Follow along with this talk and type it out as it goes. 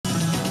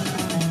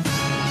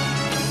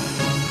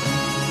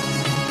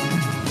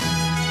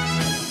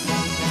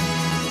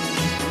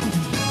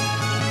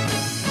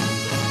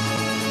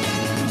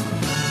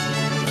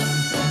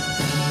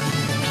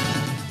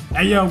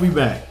Hey, yo, we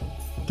back.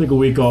 Took a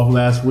week off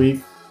last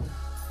week.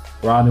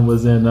 Rodney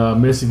was in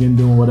Michigan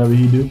doing whatever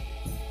he do.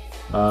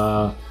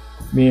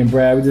 Me and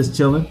Brad, we just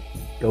chilling.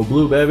 Go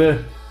blue,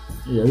 baby.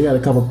 Yeah, we had a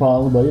couple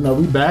problems, but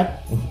we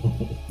back.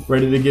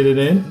 Ready to get it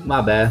in. My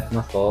bad.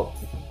 My fault.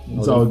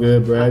 It's all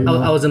good, Brad.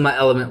 I was in my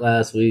element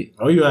last week.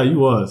 Oh, yeah, you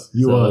was.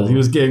 You were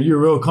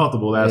real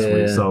comfortable last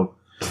week. So,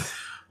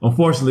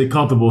 unfortunately,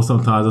 comfortable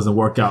sometimes doesn't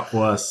work out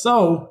for us.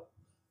 So,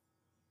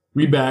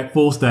 we back,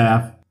 full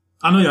staff.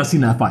 I know y'all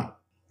seen that fight.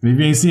 If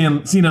you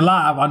ain't seen it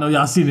live, I know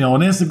y'all seen it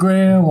on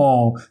Instagram,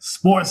 on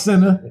Sports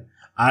Center.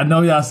 I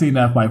know y'all seen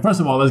that fight. First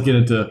of all, let's get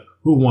into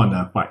who won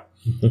that fight.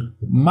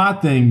 My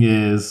thing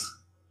is,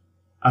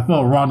 I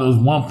felt Rondo's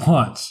one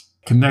punch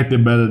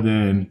connected better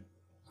than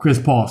Chris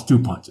Paul's two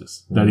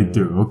punches that he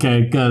threw,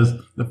 okay? Because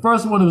the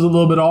first one was a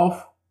little bit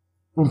off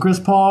from Chris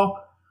Paul.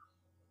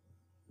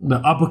 The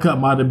uppercut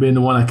might have been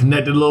the one that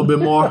connected a little bit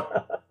more.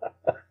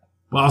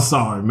 Well, I'm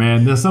sorry,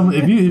 man. There's some.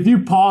 If you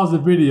pause the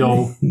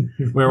video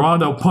where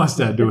Rondo punched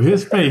that dude,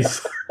 his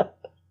face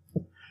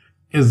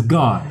is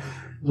gone.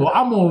 So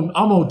I'm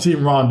on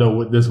Team Rondo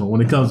with this one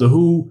when it comes to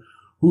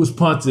whose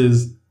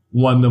punches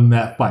won them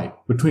that fight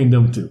between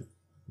them two.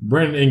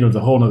 Brandon Ingram's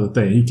a whole nother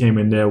thing. He came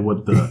in there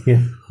with the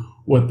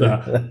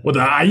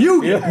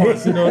Ayugi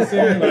punch. You know what I'm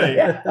saying?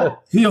 Like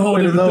he a whole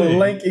different thing.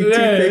 Lanky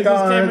toothpick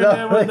on. Came in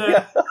there with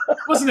that.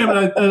 What's the name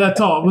of that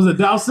talk? Was it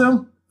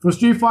Dawson? For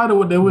Street Fighter,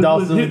 with his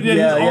arms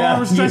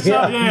stretched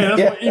out? Yeah,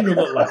 that's what Ingram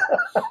looked like.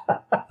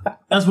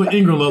 That's what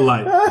Ingram looked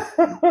like.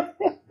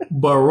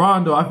 But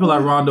Rondo, I feel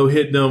like Rondo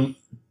hit them.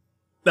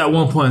 That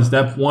one punch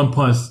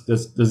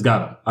just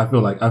got him. I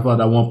felt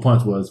that one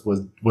punch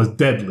was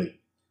deadly.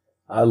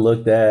 I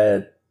looked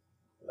at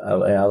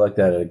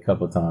it a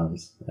couple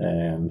times,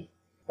 and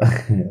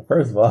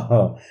first of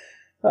all,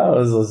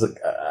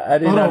 I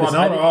didn't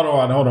understand.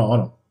 Hold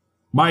on.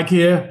 Mike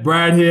here,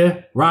 Brad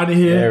here, Rodney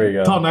here. There we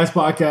go. Talk Nice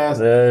Podcast.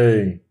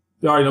 Hey.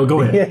 You already know. Go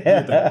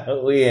ahead.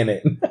 Yeah, we in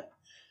it.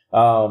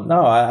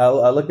 No,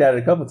 I looked at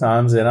it a couple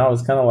times, and I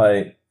was kind of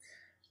like,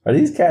 are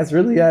these cats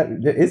really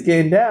it's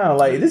getting down?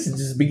 Like, this is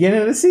just the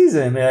beginning of the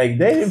season. Like,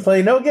 they didn't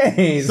play no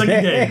games.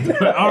 Second game.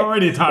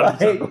 Already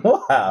tired.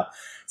 Wow.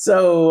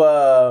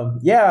 So,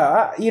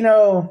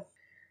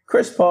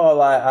 Chris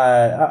Paul,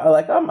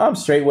 I'm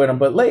straight with him,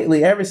 but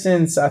lately, ever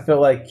since I feel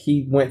like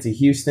he went to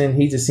Houston,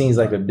 he just seems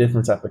like a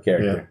different type of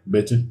character.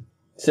 Yeah, bitchin'.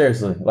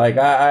 Seriously, like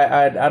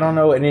I don't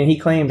know. And then he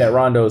claimed that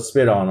Rondo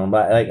spit on him,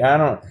 but like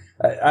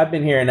I've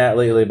been hearing that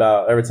lately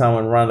about every time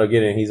when Rondo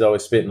get in, he's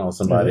always spitting on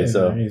somebody.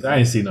 So I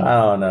ain't seen no. I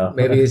don't know.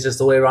 Maybe it's just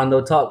the way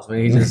Rondo talks. Man,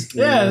 he just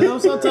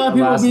sometimes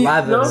people be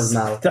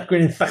stuck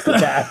in fucking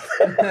tap.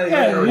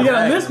 Yeah, you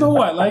gotta listen to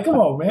what? Like, come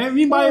on, man.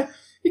 You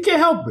can't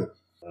help it.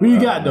 Who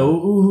you got though?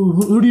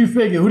 Who do you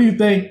figure? Who do you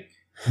think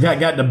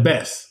got the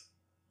best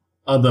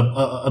of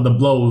the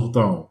blows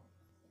thrown?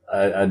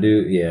 I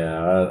do.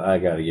 Yeah, I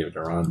got to give it to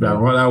Rondo. That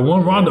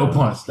one Rondo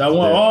punch. That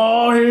one.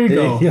 Oh, here you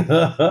go.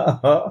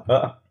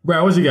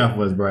 Brad, what you got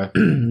for us, Brad?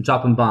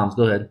 Dropping bombs.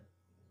 Go ahead.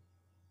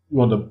 You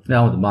want the?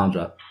 I want the bomb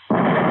drop.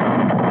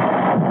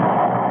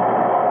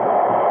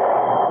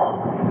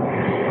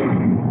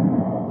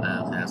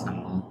 Okay, that's not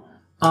long.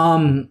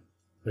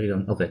 What are you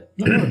doing? Okay.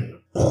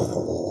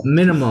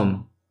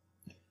 Minimum.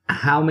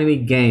 How many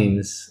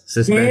games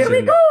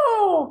suspension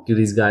do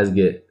these guys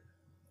get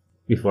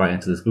before I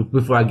answer this?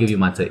 Before I give you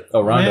my take.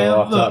 Oh, Rondo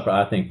off top,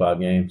 I think 5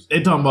 games.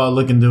 They talking about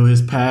looking through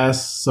his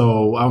past,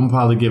 so I'm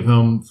probably give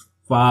him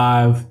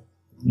 5.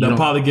 They'll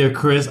probably give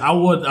Chris. I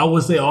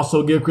would say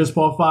also give Chris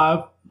Paul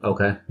 5.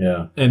 Okay.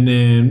 Yeah. And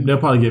then they'll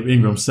probably give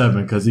Ingram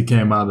 7 because he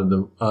came out of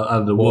the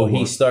well, woodwork.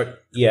 he started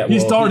it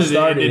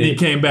and then he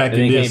came back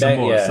and did some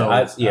more.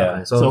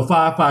 Yeah. So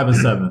 5, and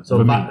 7.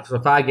 So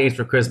 5 games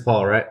for Chris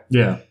Paul, right?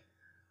 Yeah.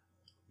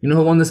 You know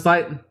who won this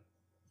fight?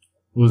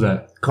 Who's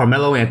that?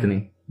 Carmelo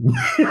Anthony.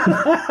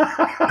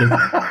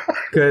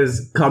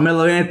 Because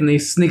Carmelo Anthony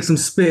sneaked some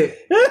spit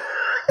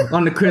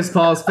on the Chris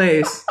Paul's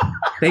face.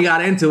 They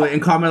got into it,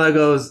 and Carmelo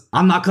goes,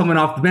 "I'm not coming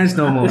off the bench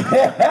no more."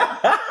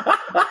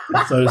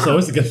 So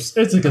it's a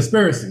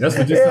conspiracy. That's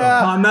what you're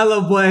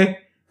saying.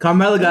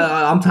 Carmelo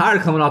got. I'm tired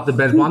of coming off the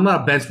bench, but I'm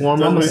not a bench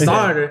warmer. I'm a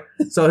starter.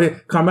 So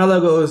Carmelo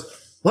goes,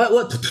 "What?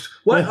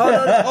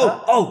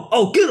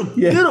 Oh, get him!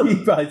 Get him!" He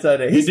probably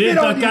said that. He did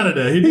dunk out of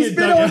there. He did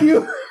dunk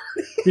out.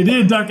 He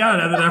did dunk out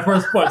after that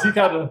first punch. He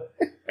kind of.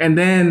 And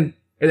then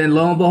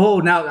lo and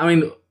behold, now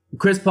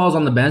Chris Paul's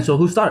on the bench. So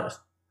who starts?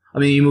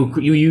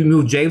 You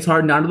move James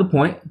Harden down to the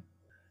point,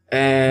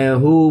 and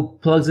who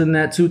plugs in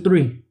that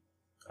 2-3?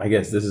 I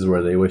guess this is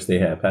where they wish they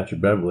had Patrick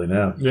Beverly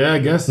now. Yeah, I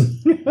guess.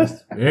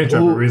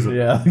 Reason.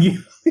 Yeah.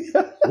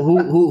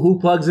 who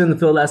plugs in to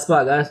fill that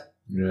spot, guys?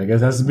 Yeah, I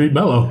guess that's to beat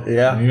Melo.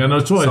 Yeah, you got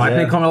no choice. So I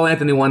think Carmelo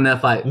Anthony won that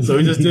fight. So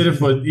he just did it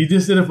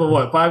for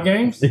what? 5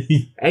 games?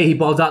 Hey, he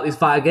balls out these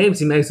 5 games.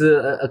 He makes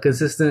a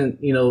consistent,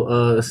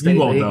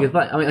 statement. He can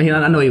fight.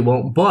 I know he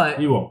won't, but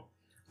he won't.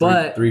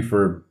 But 3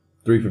 for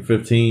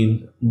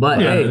 15. But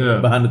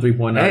behind the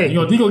 3-point line. He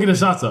gonna get his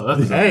shots up.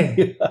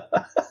 Hey.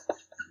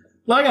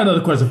 Well, I got another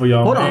question for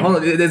y'all. Hold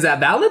on. Is that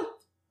valid?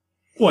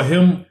 What,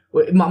 him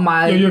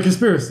Your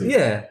conspiracy.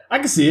 Yeah. I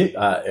can see it.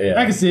 Yeah.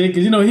 I can see it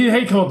because he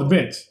hate come off the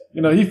bench.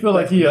 He feel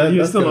like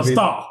he's still a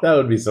star. That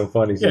would be some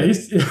funny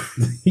shit.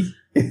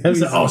 Yeah, he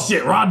said, "Oh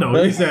shit,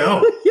 Rondo." He said,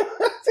 "Oh,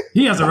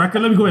 he has a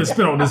record. Let me go ahead and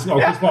spit on this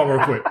Chris Paul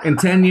real quick." In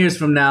 10 years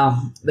from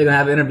now, they're gonna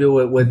have an interview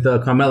with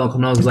Carmelo.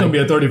 Carmelo's It's like, gonna be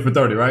a 30 for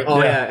 30, right?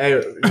 "Oh yeah,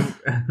 hey,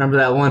 remember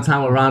that one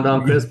time with Rondo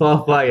and Chris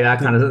Paul fight? Yeah,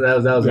 that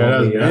was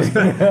gonna be. I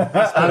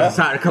was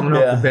tired of coming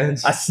off the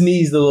bench. I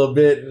sneezed a little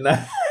bit and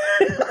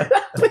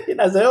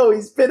I said, "Oh,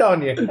 he spit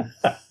on you."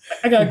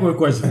 I got a quick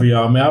question for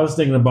y'all, man. I was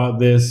thinking about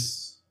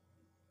this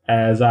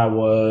as I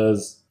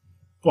was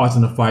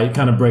watching the fight,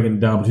 kind of breaking it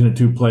down between the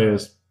two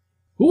players.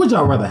 Who would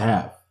y'all rather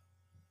have?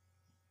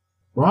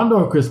 Rondo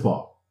or Chris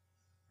Paul?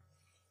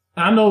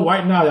 I know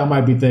right now y'all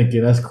might be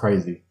thinking that's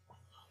crazy.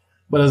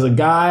 But as a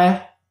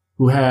guy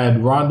who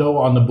had Rondo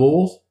on the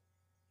Bulls,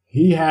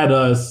 he had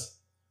us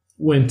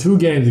win 2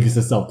 games against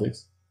the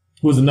Celtics,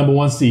 who was the number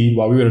 1 seed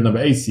while we were the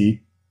number 8 seed.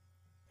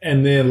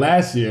 And then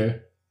last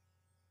year,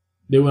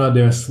 they went out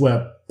there and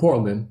swept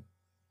Portland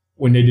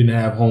when they didn't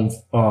have home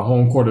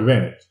court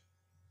advantage.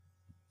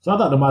 So I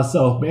thought to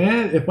myself,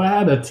 man, if I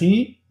had a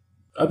team,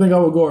 I think I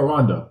would go with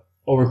Rondo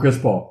over Chris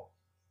Paul.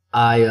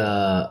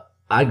 I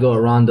go with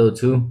Rondo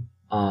too,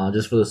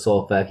 just for the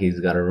sole fact he's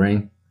got a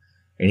ring,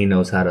 and he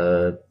knows what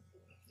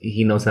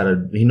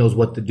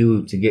to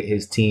do to get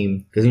his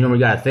team. Because we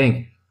got to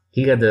think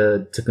he got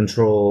to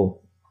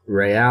control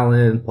Ray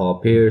Allen, Paul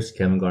Pierce,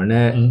 Kevin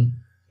Garnett. Mm-hmm.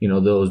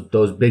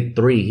 Those big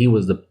 3. He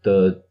was the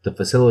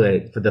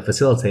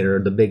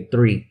facilitator, the big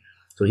 3.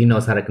 So he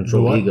knows how to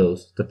control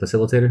egos. The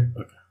facilitator.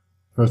 Okay.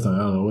 First time, I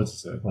don't know what you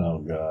said. Oh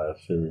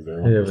gosh, here we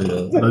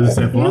go. I just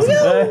said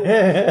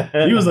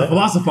philosopher. He was a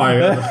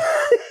philosopher.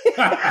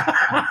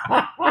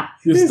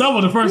 You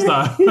stumbled the first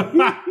time.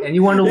 And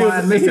you wonder why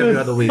I missed every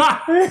other week.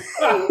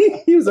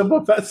 He was a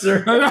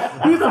professor.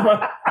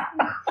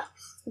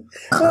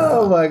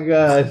 Oh my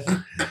gosh.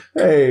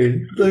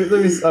 Hey, let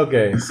me.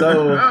 Okay,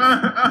 so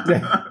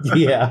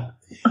yeah.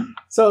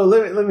 So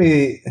let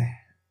me.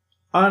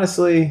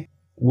 Honestly,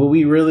 will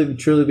we really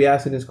truly be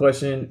asking this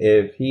question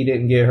if he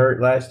didn't get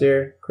hurt last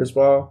year, Chris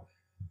Paul,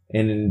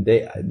 and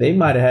they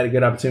might have had a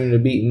good opportunity to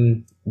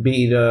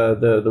beat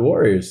the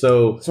Warriors.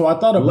 So I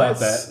thought about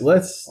that.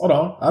 Let's hold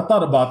on. I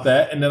thought about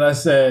that, and then I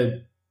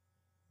said,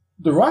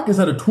 the Rockets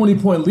had a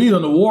 20-point lead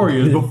on the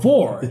Warriors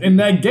before in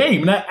that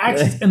game.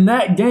 In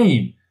that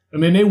game.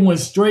 And then they went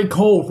straight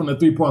cold from the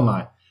 3-point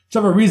line.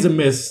 Trevor Ariza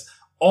missed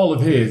all of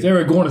his.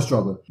 Eric Gordon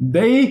struggled.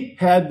 They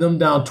had them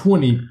down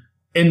 20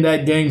 in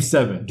that game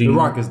 7. The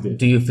Rockets did.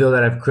 Do you feel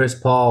that if Chris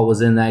Paul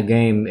was in that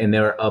game and they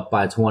were up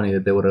by 20,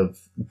 that they would have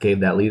gave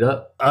that lead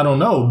up? I don't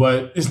know,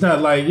 but it's not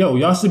like,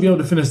 y'all should be able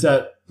to finish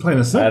that plain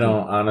and simple. I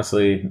don't,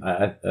 honestly.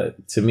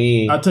 To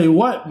me, I tell you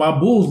what, my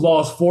Bulls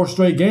lost 4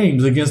 straight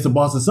games against the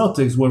Boston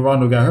Celtics when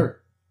Rondo got hurt.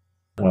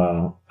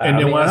 Wow.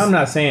 I'm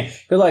not saying,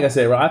 because like I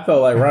said, I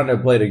felt like Rondo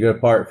played a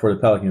good part for the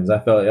Pelicans. I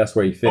felt like that's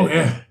where he fit. Oh,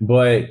 yeah.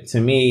 But to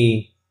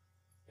me,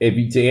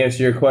 to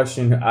answer your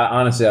question,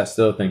 I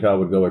still think I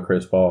would go with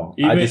Chris Paul.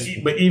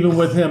 But even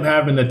with him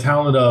having the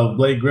talent of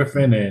Blake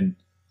Griffin and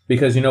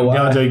because you know why?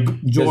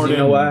 DeAndre Jordan. You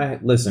know why?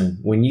 Listen,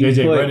 when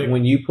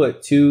you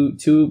put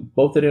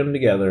both of them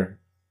together,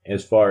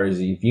 as far as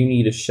if you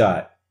need a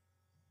shot,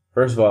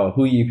 first of all,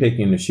 who are you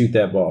picking to shoot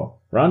that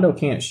ball? Rondo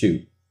can't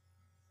shoot.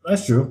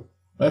 That's true.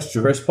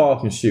 Chris Paul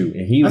can shoot,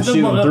 and he was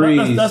shooting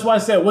threes. That's why I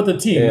said with the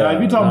team. Now, if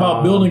you're talking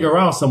about building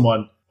around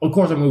someone, of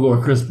course I'm going to go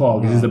with Chris Paul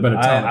because he's the better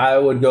talent.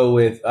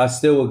 I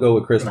still would go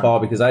with Chris Paul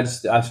because I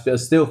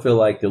still feel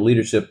like the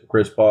leadership of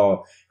Chris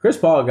Paul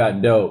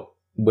got dealt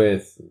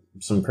with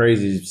some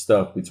crazy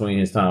stuff between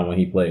his time when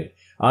he played.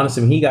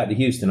 Honestly, when he got to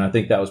Houston, I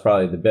think that was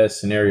probably the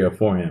best scenario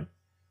for him.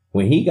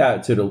 When he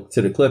got to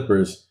the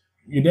Clippers,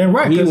 you're damn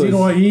right because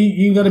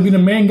he ain't got to be the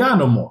main guy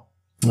no more.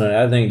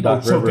 I think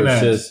Doc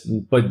Rivers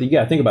but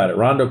think about it.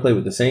 Rondo played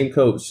with the same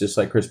coach just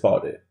like Chris Paul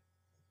did.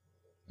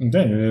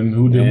 And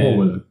who did more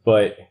with it?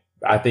 But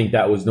I think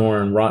that was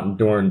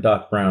during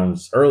Doc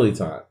Brown's early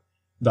time.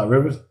 Doc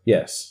Rivers?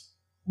 Yes.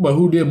 But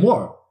who did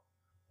more?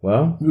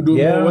 Well, who did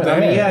more with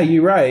that?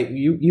 You're right.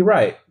 You're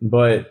right.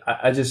 But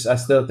I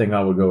still think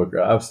I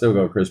would still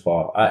go with Chris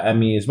Paul. I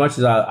mean, as much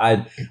as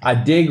I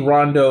dig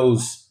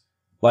Rondo's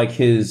like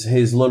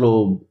his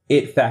little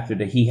it factor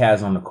that he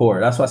has on the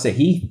court. That's why I say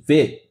he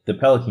fit the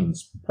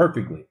Pelicans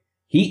perfectly.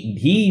 He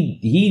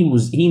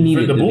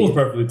needed the Bulls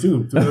perfectly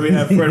too. So we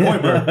have Fred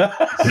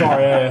Hoiberg.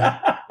 Sorry.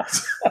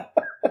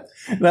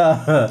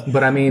 No.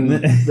 But I mean,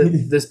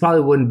 this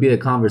probably wouldn't be a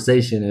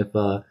conversation if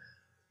the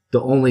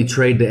only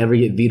trade to ever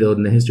get vetoed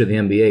in the history of the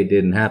NBA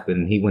didn't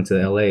happen. He went to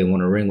LA and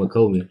won a ring with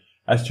Kobe.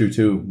 That's true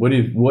too. What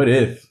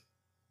if?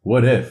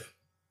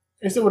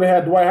 They still would have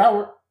had Dwight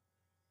Howard.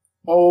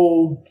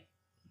 Oh,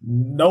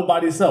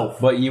 nobody's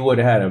self. But you would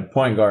have had a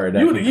point guard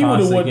that could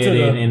constantly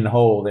get in the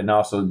hole and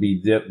also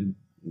be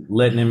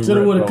letting him.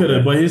 Shoulda, woulda,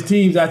 coulda. But his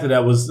teams after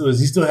that was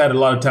he still had a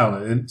lot of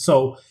talent, and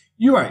so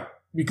you're right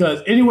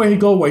because anywhere he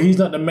go where he's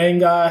not the main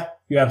guy,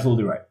 you're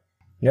absolutely right.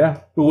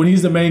 Yeah, but when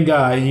he's the main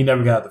guy, he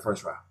never got out the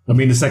first round. I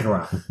mean the second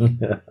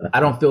round. I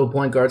don't feel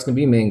point guards can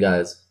be main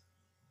guys.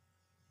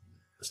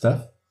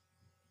 Steph?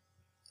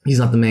 He's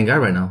not the main guy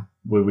right now.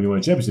 When he won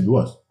a championship, he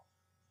was.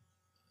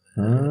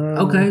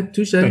 Okay,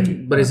 touche. Thank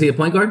you. But is he a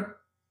point guard?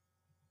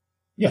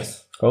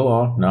 Yes. Hold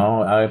on.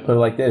 No, I put it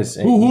like this.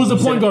 Who's the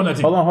point guard on that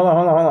team? Hold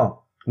on.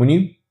 When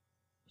you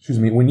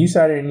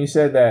said it and you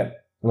said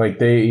that, like,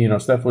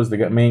 Steph was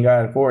the main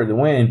guy forward to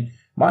win,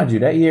 mind you,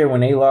 that year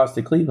when they lost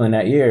to Cleveland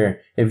that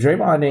year, if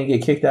Draymond didn't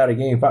get kicked out of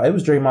game 5, it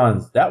was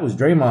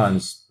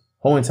Draymond's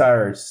whole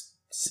entire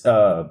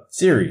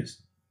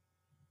series.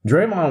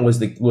 Draymond was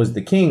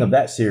the king of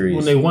that series.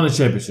 When they won a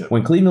championship.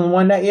 When Cleveland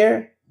won that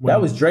year,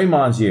 that was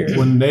Draymond's year.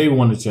 When they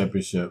won the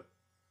championship.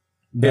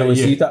 But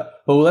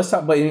let's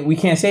talk. But we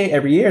can't say it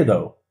every year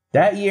though.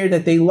 That year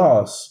that they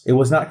lost, it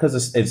was not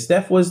because if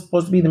Steph was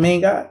supposed to be the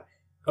main guy.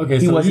 Okay,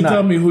 so you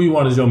tell me who you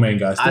want as your main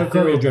guy: Steph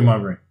Curry or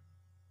Draymond Green?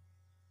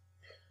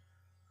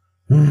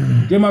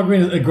 Draymond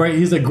Green is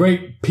he's a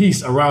great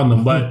piece around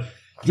them, but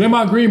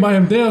Draymond Green by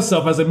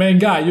himself as a main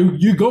guy,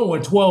 you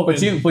going 12.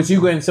 But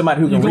you getting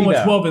somebody who can rebound. You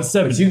going 12 and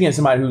 7. But you getting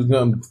somebody who's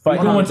going to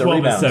fight going the 12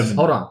 rebounds. and 7.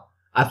 Hold on.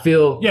 I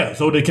feel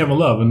so did Kevin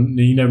Love, and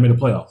he never made the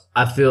playoffs.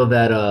 I feel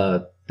that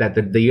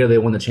the year they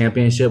won the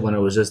championship, when it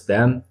was just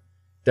them,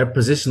 they're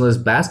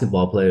positionless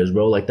basketball players,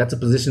 bro. Like, that's a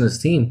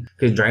positionless team.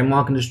 Because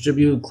Draymond can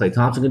distribute, Klay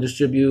Thompson can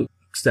distribute,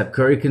 Steph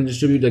Curry can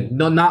distribute. Like,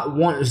 no, not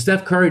one.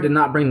 Steph Curry did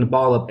not bring the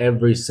ball up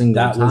every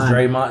single time. That was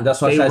Draymond.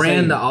 That's what they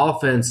ran the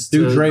offense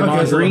through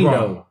Draymond Green,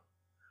 though.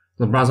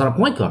 LeBron's not a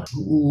point guard.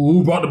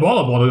 Who brought the ball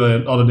up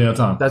all the damn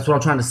time? That's what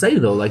I'm trying to say,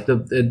 though.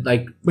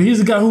 But he's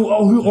the guy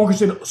who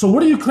orchestrated. So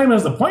what do you claim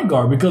as the point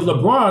guard? Because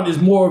LeBron is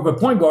more of a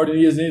point guard than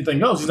he is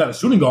anything else. He's not a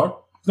shooting guard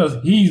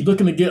because he's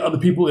looking to get other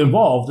people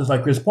involved, just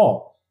like Chris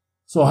Paul.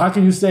 So how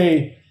can you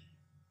say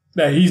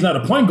that he's not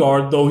a point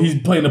guard though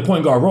he's playing the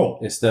point guard role?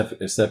 Is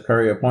Steph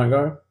Curry a point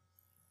guard?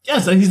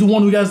 Yes, and he's the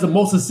one who has the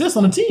most assists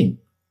on the team.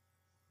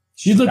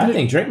 I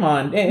think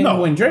Draymond. No,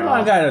 when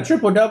Draymond got a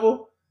triple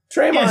double.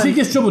 Draymond. Yes, he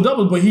gets triple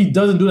doubles, but he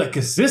doesn't do that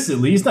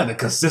consistently. It's not a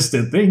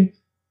consistent thing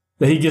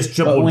that he gets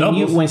triple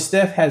doubles. When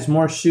Steph has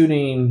more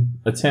shooting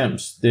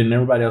attempts than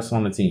everybody else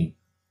on the team.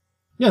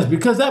 Yes,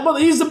 because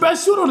he's the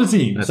best shooter on the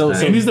team. And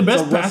he's the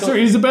best passer.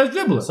 He's the best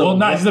dribbler.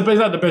 He's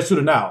not the best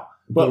shooter now,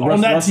 but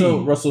on that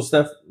team, Russell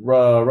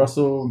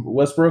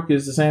Westbrook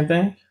is the same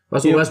thing.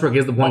 Russell Westbrook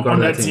is the point guard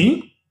on that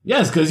team.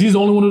 Yes, because he's the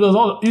only one who does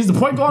all. He's the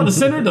point guard, the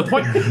center, the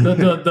coach,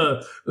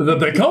 the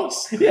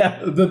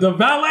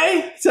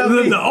valet,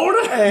 the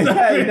owner. Hey,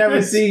 I ain't never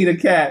seen a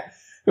cat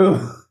who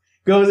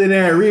goes in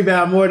there and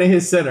rebound more than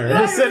his center.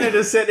 Yeah. His center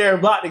just sit there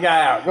and block the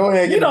guy out. Go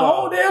ahead, get the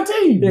whole damn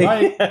team.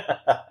 Right?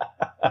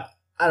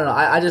 I don't know.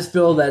 I just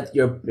feel that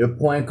your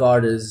point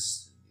guard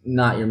is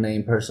not your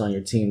main person on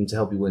your team to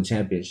help you win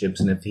championships,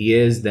 and if he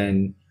is,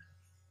 then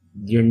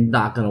you're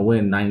not going to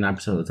win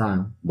 99% of the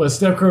time. But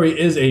Steph Curry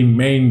is a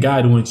main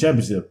guy to win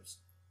championships.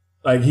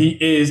 Like, he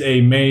is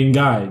a main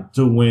guy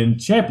to win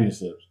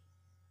championships.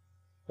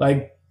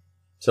 Like,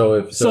 so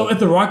if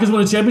the Rockets win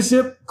a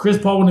championship, Chris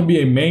Paul wouldn't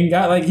be a main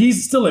guy. Like,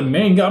 he's still a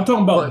main guy. I'm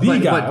talking about the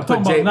guy. I'm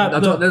talking about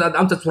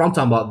that's what I'm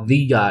talking about.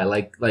 The guy.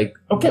 Like.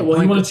 Okay, well,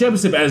 he won a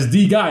championship as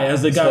the guy,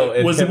 as the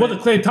guy. So wasn't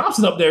Klay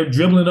Thompson up there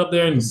dribbling up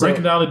there and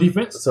breaking down the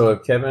defense? So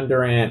if Kevin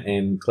Durant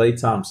and Klay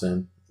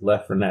Thompson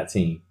left from that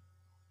team.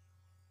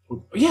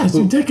 Yes,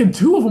 you're taking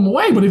two of them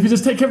away, but if you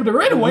just take Kevin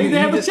Durant away, they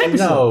have a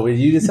championship. No,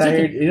 you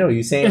decided,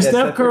 you saying that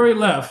Steph Curry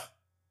left.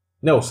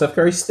 No, Steph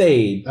Curry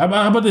stayed. How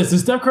about this?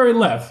 If Steph Curry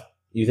left,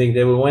 you think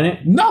they would win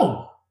it?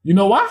 No. You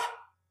know why?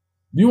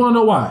 You want to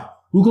know why?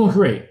 Who's going to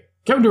create?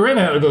 Kevin Durant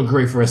ain't going to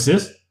create for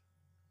assists.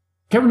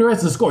 Kevin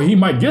Durant's a scorer. He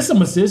might get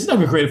some assists. He's not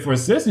going to create it for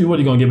assists. What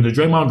are you going to give it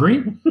to Draymond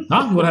Green?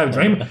 Huh? You want to have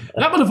Draymond?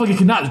 That motherfucker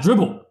cannot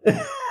dribble.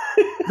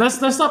 Let's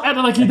stop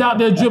acting like he's out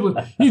there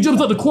dribbling. He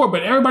dribbles up the court,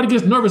 but everybody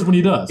gets nervous when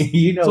he does.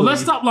 So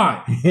let's stop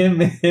lying. Him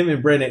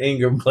and Brandon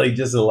Ingram play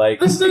just alike.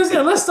 Let's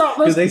stop.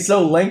 Because they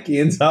so lanky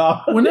and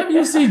tall. Whenever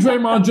you see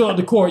Draymond dribble up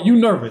the court, you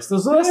nervous. So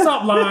let's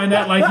stop lying,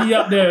 act like he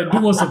up there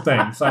doing some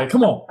things. Like,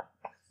 come on.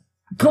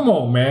 Come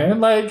on, man.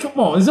 Like, come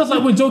on. It's just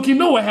like when Joakim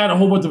Noah had a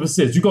whole bunch of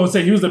assists. You gonna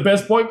say he was the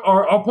best point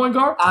guard?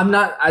 I'm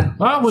not.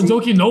 When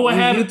Joakim Noah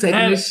had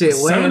this shit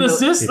 7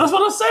 assists? That's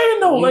what I'm saying,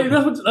 though. Like,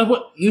 that's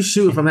what you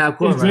shoot from half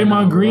court. Is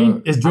Draymond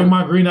Green? Is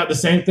Draymond Green not the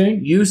same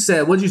thing? You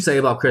said, what'd you say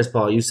about Chris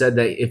Paul? You said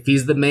that if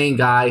he's the main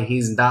guy,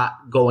 he's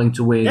not going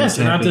to win. Yes,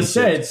 and I just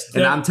said,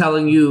 and I'm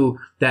telling you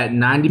that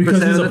 90%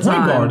 of the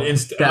time,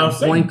 that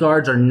point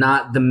guards are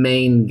not the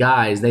main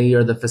guys. They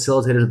are the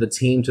facilitators of the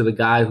team to the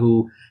guy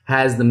who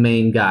has the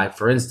main guy.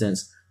 For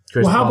instance,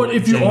 Chris Paul, how about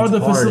if you are the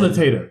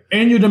facilitator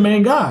and you're the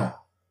main guy?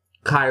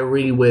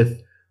 Kyrie with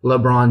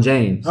LeBron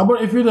James. How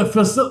about if you're the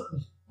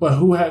facilitator? But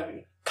who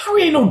had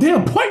Kyrie ain't no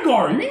damn point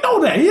guard. You know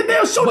that. He's a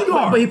damn shooting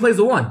guard. But he plays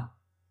the one.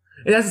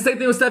 And that's the same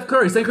thing with Steph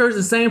Curry. Steph Curry's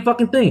the same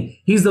fucking thing.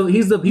 He's the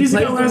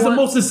guy who has the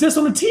most assists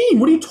on the team.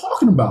 What are you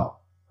talking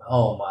about?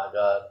 Oh my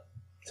god.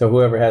 So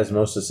whoever has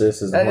most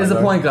assists is the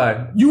point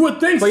guard. You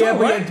would think but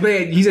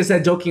you just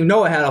said Joakim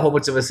Noah had a whole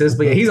bunch of assists,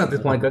 but he's not the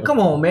point guard. Come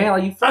on, man.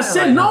 Like, I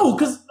said no,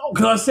 because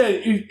I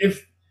said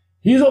if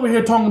he's over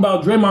here talking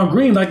about Draymond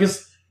Green like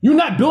it's You're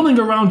not building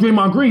around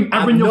Draymond Green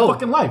ever in your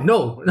fucking life.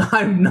 No,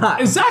 I'm not.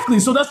 Exactly.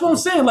 So that's what I'm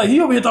saying. Like, he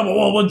over here talking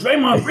about, well,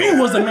 Draymond Green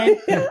was the man.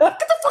 Get the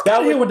fuck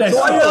out of here with that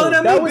shit.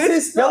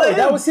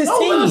 That was his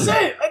team.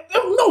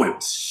 No,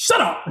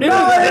 shut up. It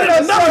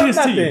is never his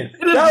team.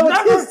 It is That was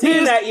never his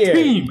team that year.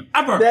 team,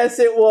 ever. Yes,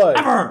 it was.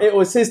 Ever. It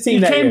was his team He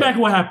that year. came back,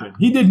 what happened?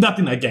 He did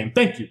nothing that game.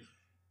 Thank you.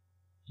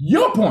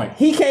 Your point.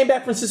 He came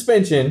back from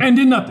suspension. And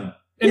did nothing.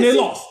 And they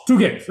lost 2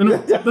 games. And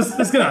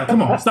let's get out.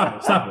 Come on,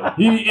 stop it.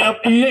 He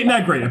ain't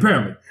that great,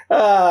 apparently.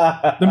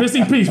 The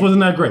missing piece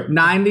wasn't that great.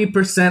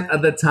 90%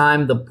 of the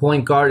time, the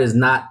point guard is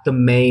not the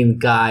main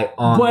guy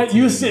on. But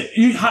you said,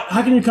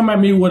 how can you come at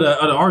me with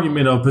an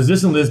argument of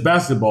positionless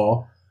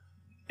basketball?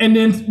 And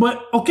then,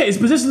 but okay, it's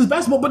positionless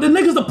basketball, but the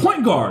nigga's the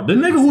point guard. The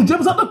nigga who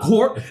dribbles out the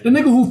court, the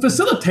nigga who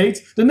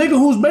facilitates, the nigga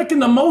who's making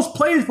the most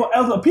plays for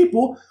other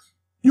people,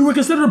 you would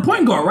consider a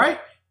point guard, right?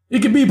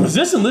 It could be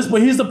positionless,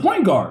 but he's the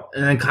point guard.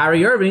 And then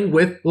Kyrie Irving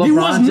with LeBron He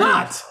was James.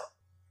 not.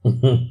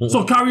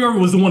 So Kyrie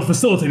Irving was the one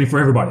facilitating for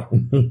everybody.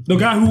 The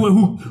guy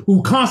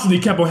who constantly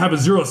kept on having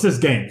 0 assist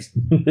games.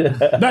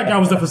 That guy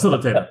was the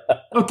facilitator.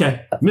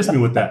 Okay, miss me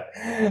with that.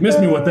 I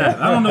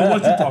don't know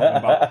what you're talking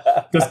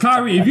about. Because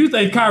Kyrie, if you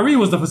think Kyrie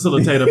was the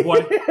facilitator,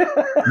 boy,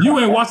 you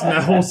ain't watching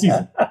that whole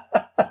season.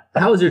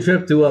 How was your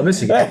trip to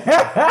Michigan?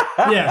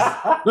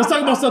 Yes. Let's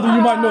talk about something you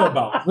might know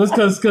about.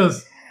 Because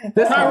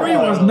Kyrie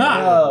was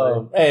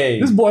not. Hey,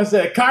 This boy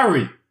said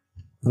Kyrie.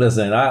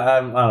 listen, I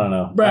don't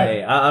know. Right.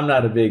 Hey, I'm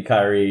not a big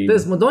Kyrie.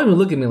 Don't even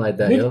look at me like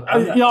that, yo.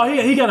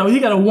 He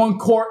got a 1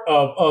 quart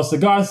of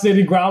Cigar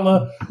City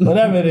Growler,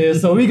 whatever it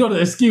is. So we going to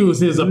excuse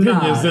his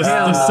opinions this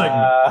segment.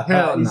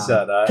 Hell no.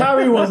 Shut up.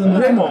 Kyrie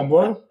wasn't. Come on,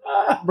 bro.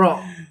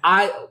 Bro,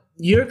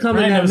 you're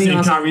coming I ain't at never me seen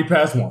on Kyrie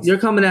pass once. You're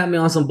coming at me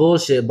on some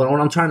bullshit, but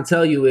what I'm trying to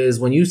tell you is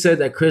when you said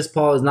that Chris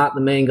Paul is not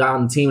the main guy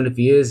on the team, and if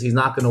he is, he's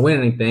not going to win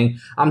anything,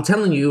 I'm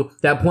telling you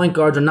that point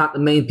guards are not the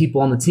main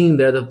people on the team.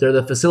 They're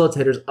the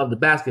facilitators of the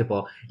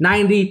basketball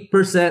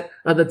 90%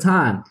 of the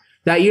time.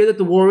 That year that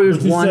the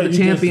Warriors won the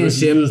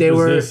championship, they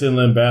were a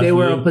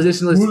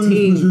positionless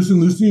team.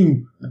 Positionless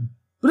team.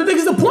 But the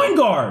nigga's the point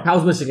guard.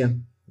 How's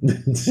Michigan?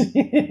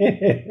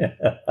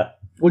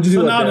 What'd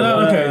you do?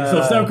 Okay,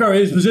 so Steph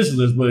Curry is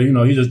positionless, but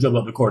he just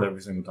dribbled up the court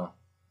every single time.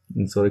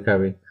 And so did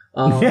Kyrie.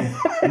 No,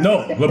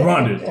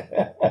 LeBron did.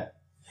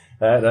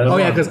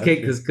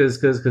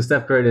 Because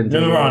Steph Curry didn't.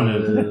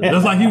 LeBron did.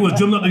 That's like he was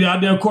dribbling up the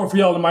goddamn court for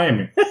y'all in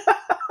Miami.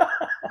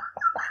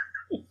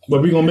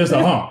 But we gonna miss a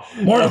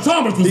Mario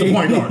Chalmers was the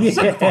point guard.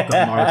 Shut the fuck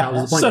up, Mario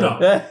Chalmers was the point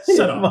guard.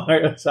 Shut up.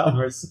 Mario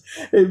Chalmers.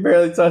 He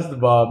barely touched the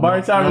ball.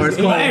 Mario Chalmers.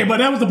 Hey, but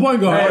that was the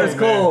point guard. Norris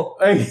Cole.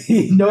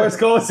 Norris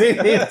Cole.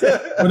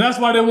 But that's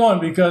why they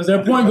won, because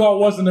their point guard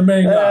wasn't the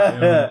main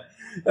guy.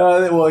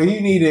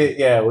 He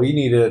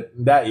needed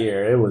that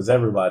year. It was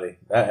everybody.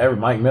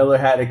 Mike Miller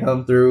had to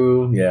come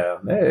through. Yeah,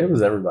 it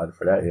was everybody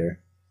for that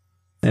year.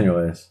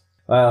 Anyways,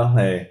 well,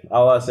 hey,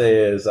 all I say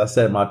is I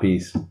said my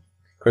piece.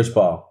 Chris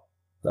Paul.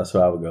 That's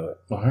what I would go with.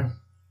 All right.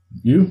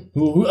 You? I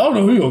don't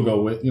know who you'll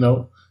go with. You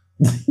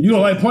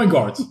don't like point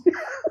guards.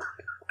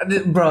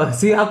 Bro,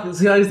 see how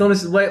he's doing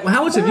this? Wait,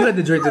 how much have you had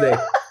to drink today?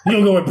 You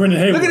gonna go with Brendan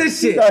Haywood? Look at this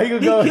shit. No, he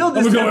killed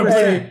this. I'm gonna go with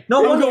Brendan.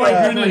 No one go with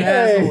Brendan.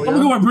 Haywood. I'm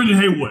gonna go with Brendan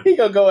Haywood. He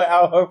gonna go with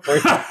Al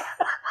Horford.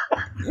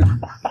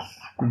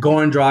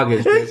 Goran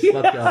Dragic. Bitch.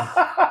 Fuck y'all.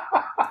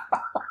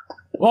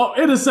 Well,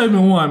 it is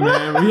segment 1,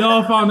 man. We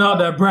all found out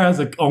that Brad's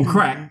on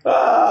crack.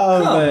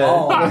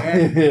 Oh,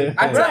 man.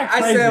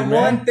 I said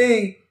one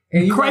thing,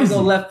 and you crazy.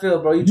 Go left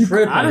field, bro. You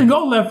tripping. I didn't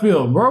go left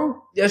field,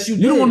 bro. Yes, you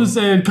did. You don't want to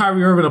say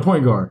Kyrie Irving a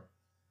point guard.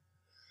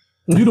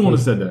 You don't want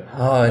to say that.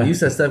 Oh, and you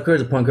said Steph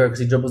Curry's a point guard because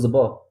he dribbles the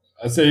ball.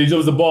 I said he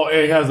dribbles the ball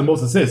and he has the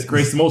most assists,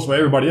 creates the most for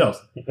everybody else.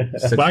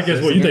 But I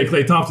guess what you think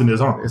Klay Thompson is,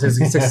 huh?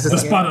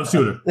 The spot-up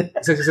shooter.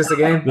 6 assists a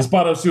game? The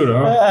spot-up shooter,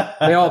 huh?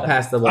 They all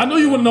pass the ball. I know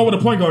you wouldn't know what a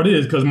point guard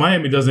is because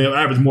Miami doesn't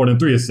average more than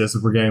 3 assists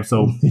per game,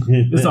 so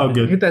it's all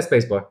good. Hit that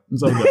space bar.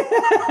 It's all good.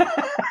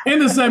 In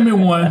the segment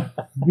 1,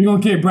 we're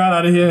going to kick Brad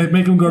out of here,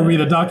 make him go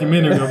read a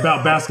documentary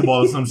about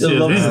basketball or some shit.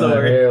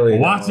 Story.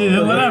 Watch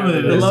it, whatever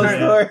it is.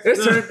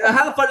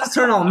 How the fuck does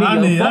turn on me? I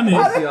need.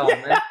 Y'all,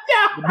 man.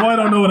 The boy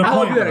don't know what a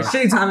point guard is. I hope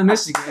you had a shitty time in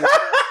Michigan.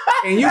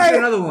 And you get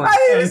another one.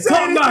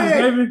 Top notch,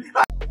 baby.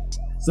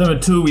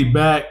 7-2, we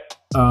back.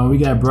 We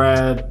got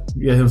Brad.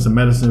 We got him some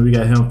medicine. We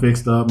got him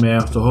fixed up,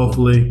 man. So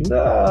hopefully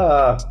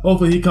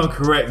he come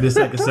correct this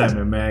second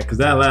segment, man. Because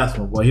that last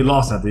one, boy, he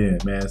lost at the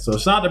end, man. So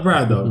shout out to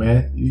Brad, though,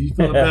 man. You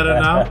feeling better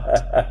now?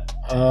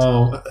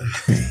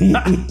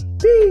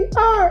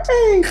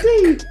 B-R-A-D.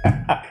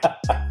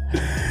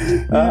 You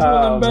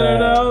feeling better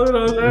now? You know what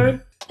I'm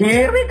saying?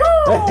 Here we go.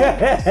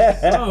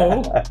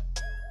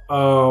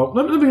 So,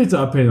 let me get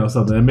your opinion on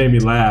something. It made me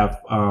laugh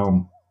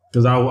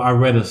because I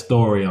read a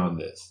story on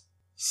this.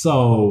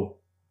 So,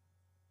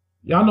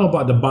 y'all know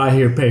about the buy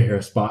here, pay here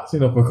spots,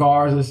 for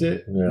cars and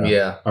shit?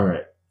 Yeah. All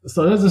right.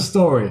 So, there's a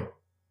story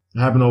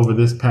that happened over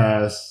this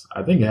past,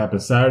 I think it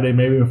happened Saturday,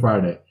 maybe even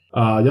Friday.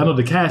 Y'all know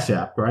the Cash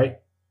App, right?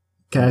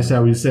 Cash App,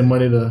 where you send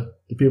money to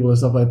to people and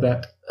stuff like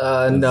that?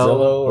 No,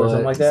 Zillow or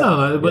something like that. It's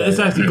not, but it's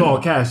actually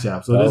called Cash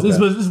App. So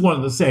it's one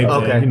of the same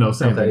thing. You know,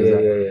 same thing.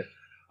 Yeah.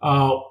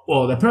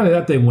 Well, apparently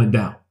that thing went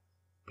down.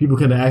 People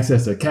couldn't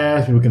access their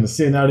cash. People couldn't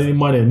send out any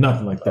money and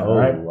nothing like that.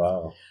 Right?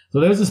 Wow.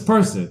 So there's this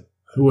person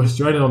who was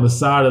stranded on the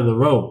side of the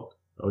road.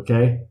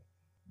 Okay,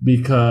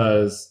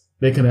 because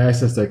they couldn't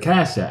access their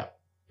Cash App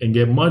and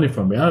get money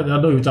from me. I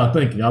know what y'all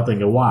thinking. Y'all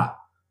thinking, why?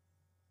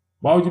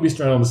 Why would you be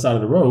stranded on the side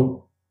of the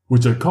road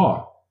with your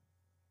car?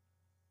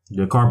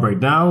 Your car break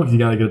down? You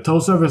got to get a tow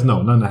service?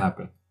 No, none of that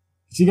happened.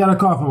 She got a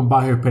car from a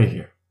buy here, pay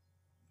here.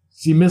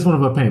 She missed one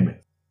of her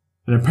payments.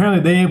 And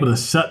apparently they're able to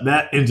shut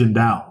that engine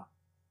down.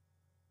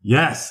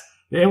 Yes,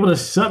 they're able to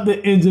shut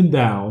the engine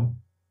down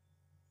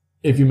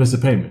if you miss a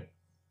payment.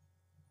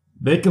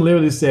 They can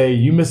literally say,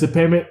 you miss a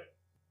payment,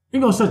 we're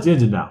going to shut the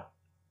engine down.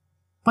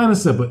 Plain and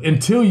simple,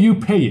 until you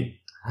pay it.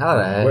 How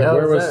the hell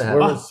where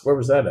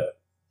was that at?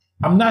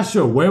 I'm not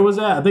sure where it was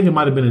at. I think it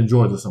might have been in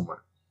Georgia somewhere.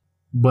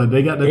 But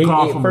they got the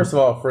car from... First of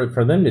all,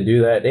 for them to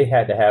do that, they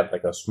had to have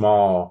like a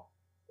small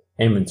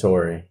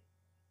inventory.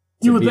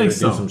 You would think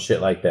so. Do some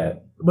shit like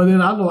that. But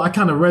then I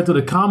kind of read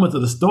through the comments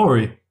of the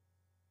story,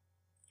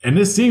 and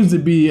this seems to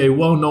be a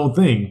well-known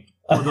thing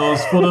for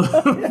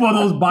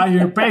those buy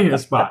here, pay here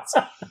spots.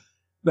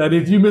 That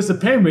if you miss a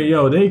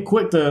payment, they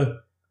quick to...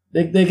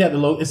 They got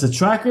it's a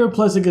tracker,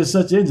 plus it can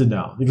shut your engine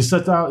down. You can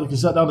shut down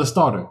the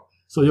starter.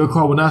 So your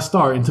car will not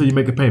start until you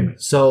make a payment.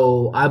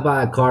 So I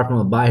buy a car from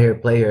a buy here,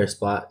 play here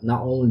spot.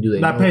 Not only do they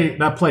not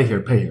play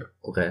here, pay here.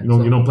 Okay.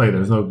 You don't play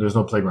there. There's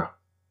no playground.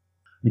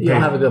 You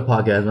don't have a good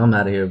podcast. I'm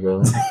out of here,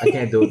 bro. I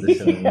can't do it this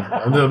show.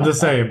 I'm just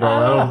saying, bro.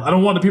 I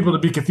don't want the people to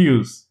be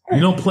confused.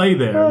 You don't play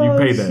there. You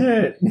pay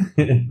there.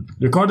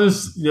 Your car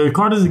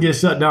doesn't get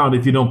shut down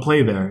if you don't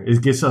play there.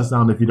 It gets shut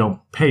down if you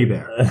don't pay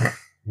there.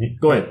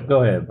 Go ahead.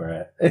 Go ahead,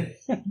 Brad. I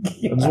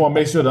just want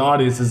to make sure the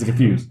audience isn't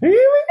confused. Here we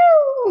go.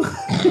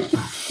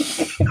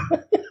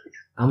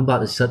 I'm about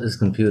to shut this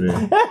computer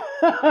and go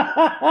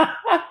like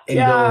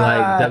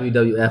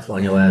WWF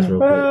on your ass real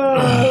quick.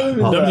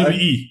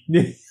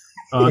 WWE.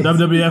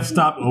 WWF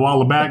stopped a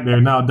while back. They're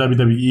now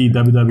WWE,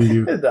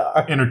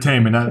 WWE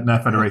Entertainment,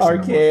 not Federation.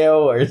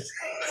 RKO or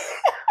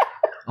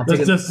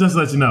just to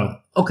let you know.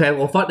 Okay,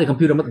 well, fuck the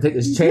computer. I'm about to take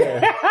this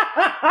chair.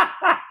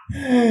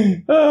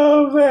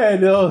 Oh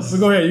man, so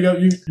go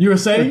ahead. You were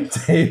saying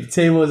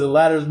table is a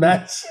ladders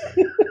match.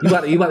 You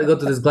about to go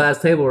to this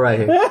glass table right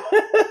here.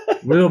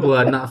 Real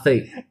blood, not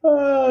fake.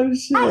 Oh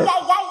shit.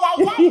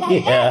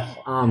 Yeah.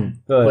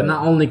 But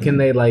not only can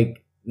they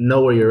like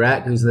know where you're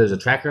at because there's a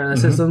tracker in the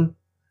system,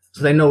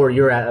 so they know where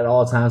you're at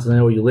all times. So they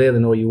know where you live, they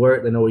know where you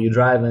work, they know where you're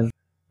driving.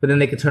 But then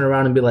they can turn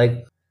around and be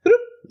like,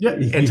 yeah,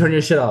 and turn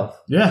your shit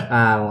off. Yeah,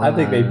 I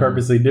think they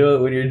purposely do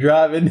it when you're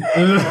driving.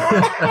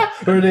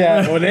 When they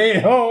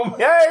ain't home.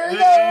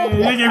 Yeah,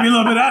 they gave me a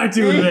little bit of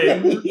attitude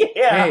today.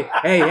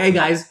 Yeah. Hey,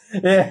 guys.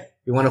 Yeah.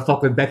 You want to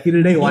fuck with Becky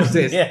today? Watch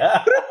this.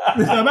 Yeah.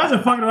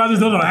 Imagine fucking around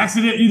this little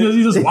accident.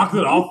 You just walk to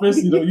the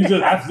office. You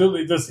just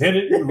absolutely just hit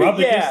it, you rub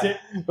it and shit,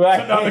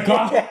 shut down the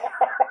car.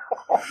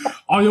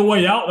 On your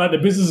way out, like the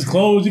business is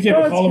closed, you can't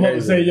even call them up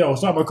and say, "Yo,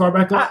 start my car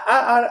back up."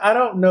 I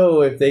don't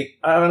know if they.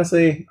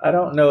 Honestly, I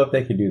don't know if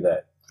they could do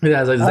that.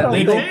 Yeah, like,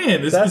 they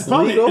can.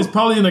 It's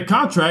probably in a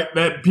contract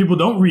that people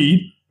don't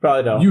read.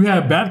 Probably don't. You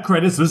have bad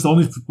credit, so it's the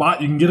only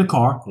spot you can get a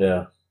car.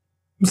 Yeah.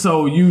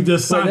 So you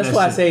just sign that's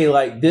why I say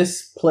like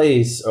this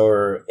place,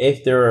 or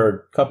if there are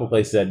a couple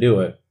places that do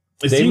it,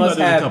 they must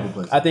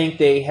have. I think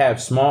they have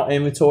small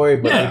inventory,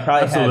 but they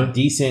probably have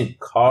decent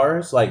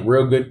cars, like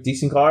real good,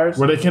 decent cars,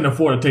 where they can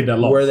afford to take that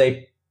loss. Where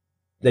they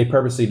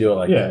purposely do it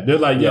like that. They're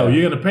like, yo,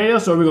 you're gonna pay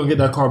us, or we're gonna get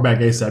that car back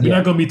ASAP. You're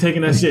not gonna be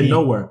taking that shit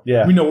nowhere.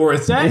 We know where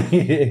it's at,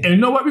 and you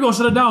know what? We're gonna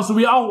shut it down, so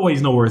we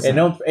always know where it's at.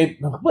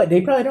 But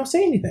they probably don't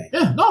say anything.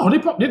 Yeah, no, they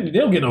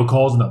don't get no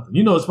calls, nothing.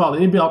 You know, it'll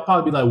probably be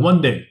like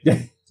one day.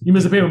 You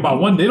miss a payment by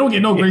one day. They don't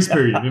get no grace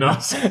period, you know?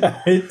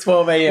 It's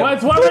 12 a.m. Well,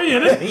 it's 12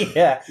 a.m.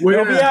 Yeah.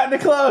 We'll be out in the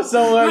club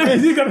somewhere.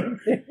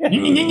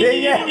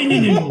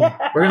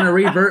 We're going to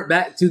revert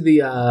back to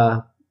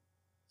the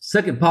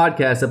second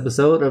podcast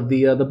episode of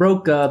the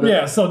broke.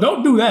 Yeah, so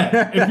don't do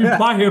that. If you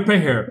buy here,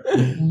 pay here.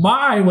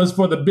 Mine was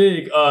for the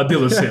big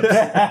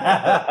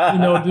dealerships. You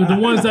know,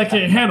 the ones that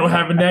can't handle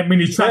having that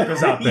many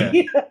trackers out there.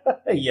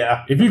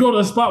 Yeah. If you go to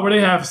a spot where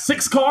they have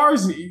 6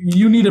 cars,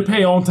 you need to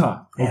pay on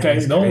time.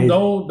 Okay,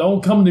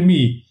 don't come to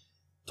me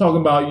talking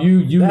about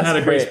you had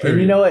a grace period.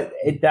 And you know what?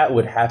 That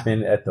would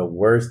happen at the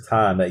worst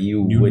time that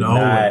you would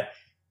not.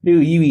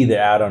 Dude, you either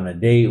out on a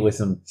date with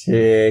some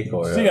chick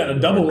or she got a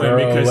double win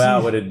because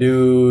out with a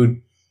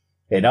dude,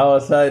 and all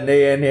of a sudden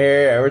they in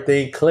here,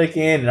 everything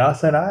clicking, and all of a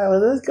sudden, all right, well,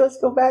 let's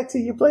go back to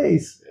your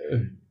place.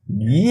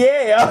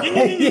 Yeah.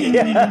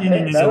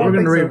 So we're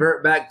going to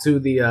revert back to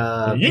the,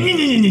 I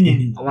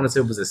want to say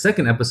it was the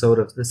second episode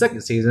of the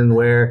second season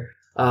where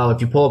if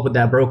you pull up with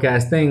that broke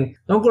ass thing,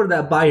 don't go to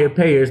that buy here,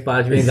 pay here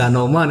spot if you ain't got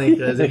no money,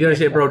 because if your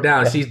shit broke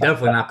down, she's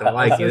definitely not going to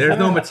like you. There's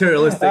no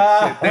materialistic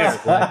shit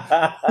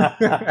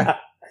there.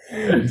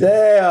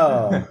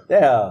 Damn.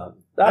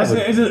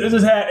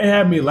 It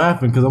had me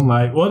laughing because I'm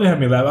like, well, it had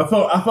me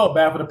laughing. I felt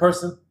bad for the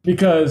person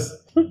because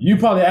you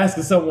probably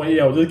asking someone,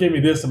 yo, just give me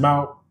this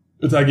amount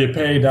until I get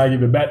paid, then I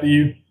give it back to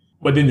you.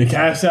 But then your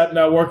Cash App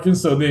not working,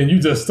 so then you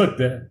just stuck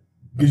there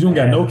because you don't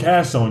got no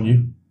cash on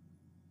you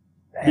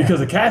because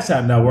the Cash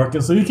App not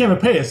working, so you can't even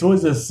pay it. So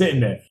it's just sitting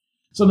there.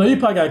 So now you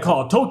probably got to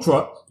call a tow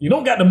truck. You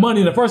don't got the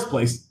money in the first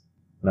place.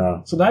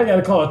 No. So now you got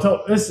to call a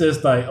tow. It's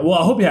just like, well,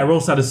 I hope you had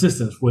roadside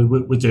assistance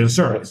with your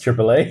insurance.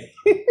 AAA.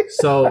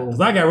 So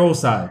I got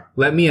roadside.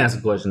 let me ask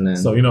a question then.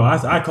 So,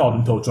 I call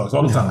them tow trucks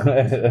all the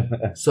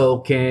time. So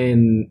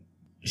can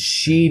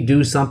she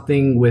do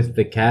something with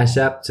the Cash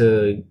App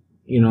to,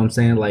 you know what I'm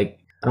saying? Like,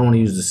 I don't want to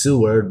use the sue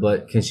word,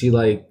 but can she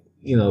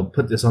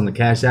put this on the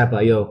Cash App?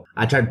 Like, yo,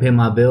 I tried to pay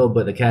my bill,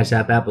 but the Cash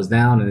App was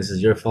down and this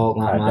is your fault,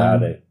 not mine.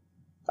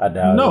 I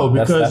doubt it. No,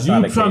 because that's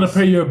you trying to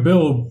pay your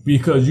bill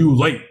because you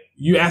late.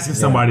 You asking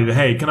somebody to,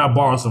 hey, can I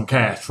borrow some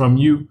cash from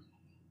you?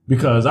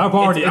 Because I'm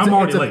already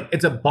late.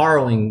 It's a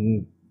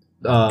borrowing.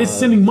 It's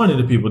sending money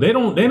to people. They're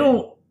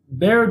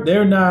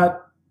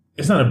not,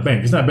 it's not a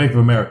bank. It's not Bank of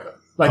America.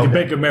 Like if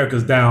Bank of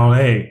America's down,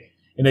 hey,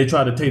 and they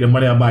try to take the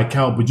money out of my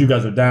account, but you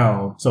guys are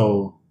down,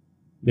 so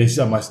they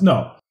shut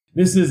no.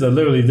 This is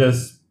literally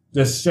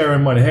just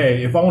sharing money.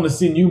 Hey, if I want to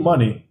send you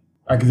money,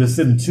 I can just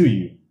send it to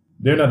you.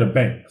 They're not a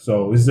bank.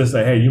 So it's just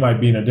like, hey, you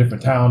might be in a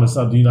different town or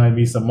something. You might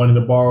need some money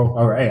to borrow.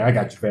 Or, hey, I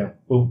got you, fam.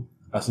 Boom.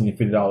 I'll send you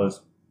 $50.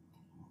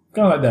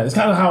 Kind of like that. It's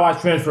kind of how I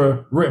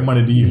transfer rent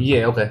money to you.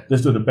 Yeah, okay.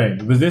 Just to the bank.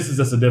 Because this is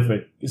just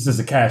it's just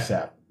a Cash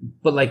App.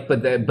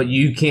 But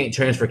you can't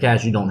transfer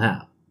cash you don't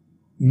have.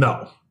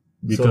 No.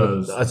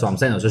 Because. So that's what I'm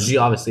saying. So she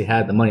obviously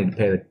had the money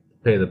to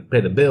pay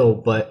the bill,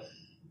 but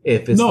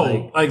if it's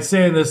like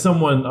saying that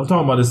someone, I'm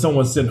talking about that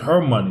someone sent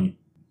her money.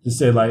 Just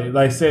say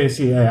like say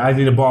she, hey, I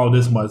need to borrow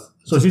this much.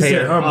 So she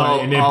sent her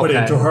money and then put it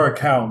into her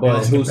account.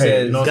 But who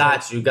says?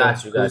 Got you.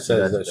 Who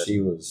says that she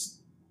was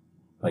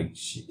like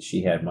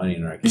she had money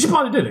in her account? She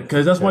probably did it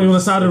because that's why you're on the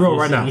side of the road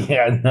right now.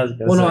 Yeah.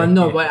 Well, no, I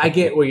know, but I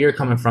get where you're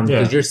coming from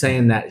because you're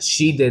saying that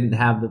she didn't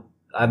have the.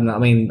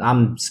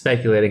 I'm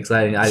speculating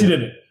because she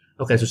didn't.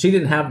 Okay, so she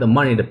didn't have the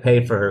money to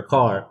pay for her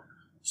car,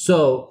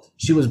 so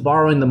she was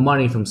borrowing the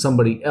money from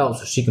somebody else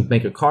so she can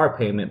make her car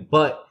payment,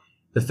 but.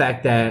 The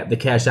fact that the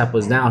Cash App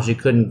was down, she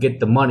couldn't get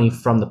the money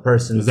from the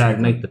person to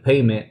make the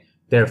payment.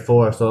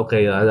 Therefore,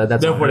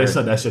 that's therefore they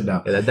shut that shit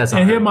down. Yeah, that's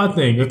and here's my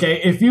thing,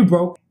 okay? If you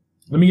broke,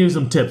 let me give you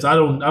some tips. I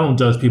don't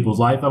judge people's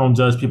life. I don't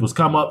judge people's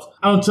come ups.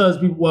 I don't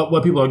judge people,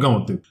 what people are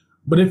going through.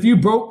 But if you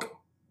broke,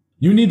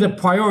 you need to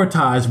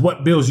prioritize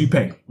what bills you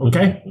pay.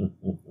 Okay,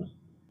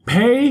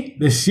 pay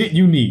the shit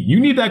you need. You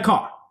need that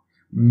car.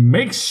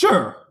 Make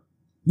sure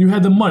you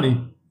have the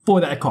money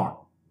for that car.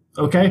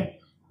 Okay.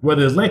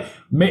 Whether it's late,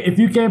 if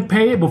you can't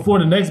pay it before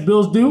the next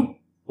bill's due,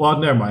 well,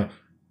 never mind.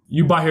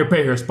 You buy here,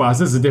 pay here spots.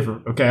 This is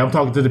different. Okay, I'm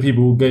talking to the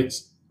people who get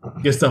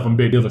stuff from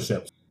big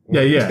dealerships.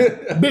 Yeah,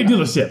 big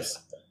dealerships.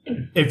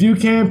 If you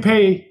can't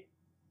pay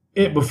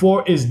it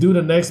before it's due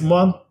the next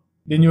month,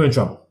 then you're in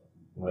trouble.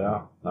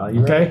 Well,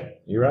 you're okay. Right.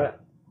 You're right.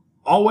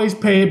 Always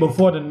pay it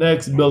before the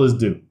next bill is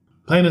due.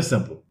 Plain and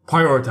simple.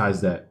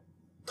 Prioritize that.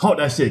 Talk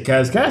that shit,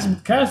 Cash.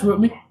 Cash with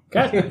me.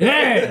 Cash.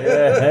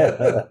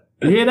 Yeah.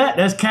 You hear that?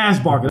 That's Cash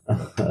barking.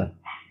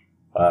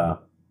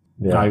 Wow.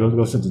 Yeah. All right,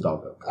 go sit the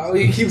dog up. Oh,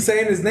 you keep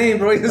saying his name,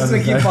 bro. He's just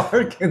gonna keep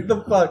barking.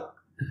 The fuck?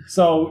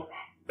 So,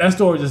 that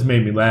story just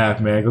made me laugh,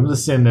 man. I'm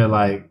just sitting there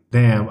like,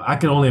 damn, I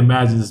can only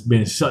imagine this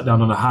being shut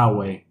down on the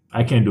highway.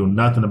 I can't do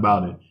nothing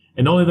about it.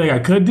 And the only thing I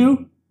could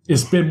do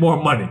is spend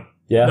more money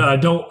that I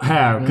don't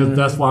have because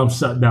that's why I'm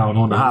shut down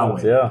on the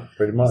highway. Yeah,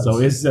 pretty much. So,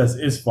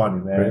 it's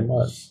funny, man.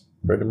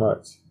 Pretty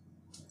much.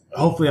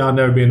 Hopefully, I'll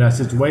never be in that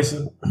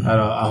situation.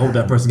 I hope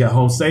that person got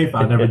home safe.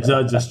 I'll never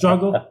judge the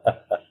struggle.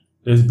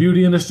 There's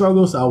beauty in the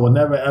struggle, so I will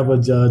never, ever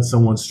judge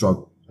someone's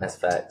struggle. That's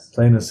facts.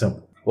 Plain and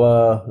simple.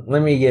 Well,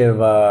 let me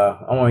give,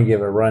 I want to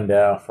give a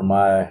rundown for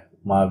my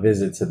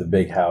visit to the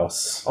big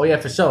house. Oh, yeah,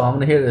 for sure. I'm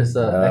going to hear this.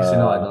 Actually,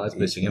 no, I know it's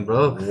Michigan,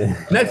 bro.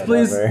 Next,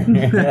 please.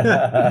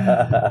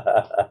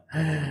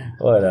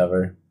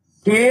 Whatever.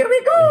 Here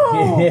we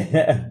go.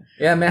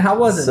 Yeah, man, how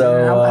was it? So,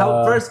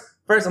 man?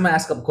 First, I'm going to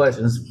ask a couple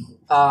questions.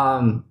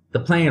 The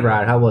plane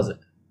ride, how was it?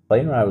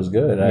 Plane ride was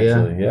good,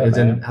 actually.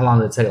 Yeah. How long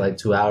did it take? Like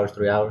 2 hours,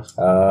 3 hours?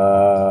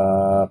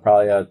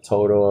 Probably a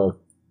total of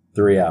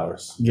 3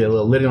 hours. You get a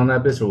little litty on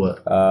that bitch or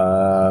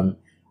what?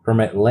 From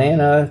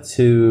Atlanta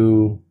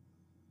to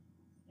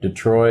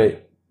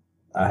Detroit,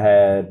 I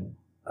had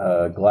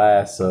a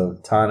glass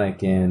of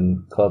tonic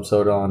and club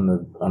soda on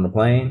the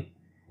plane.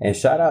 And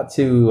shout out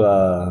to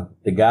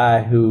the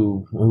guy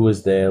who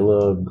was there,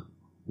 little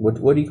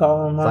what do you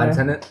call him? Flight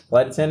attendant?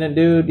 Flight attendant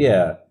dude,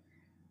 yeah.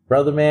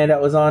 Brother man that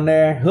was on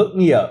there, hooked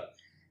me up.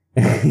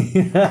 Hooked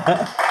me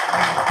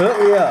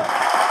up.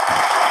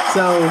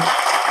 So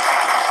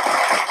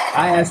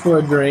I asked for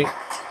a drink.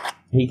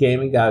 He came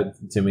and got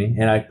it to me,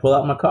 and I pull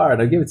out my card.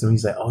 I give it to him.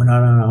 He's like, "Oh no,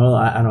 hold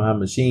on. I don't have a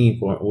machine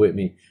for it with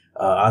me.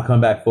 I'll come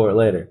back for it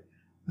later."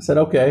 I said,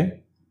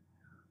 "Okay."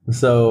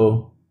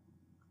 So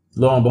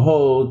lo and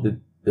behold,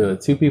 the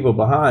two people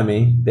behind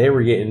me, they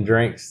were getting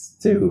drinks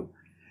too.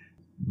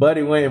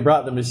 Buddy went and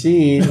brought the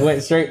machine,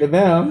 went straight to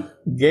them,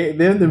 gave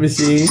them the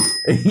machine.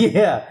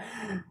 Yeah.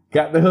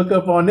 Got the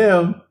hookup on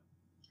them.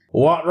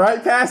 Walked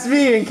right past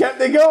me and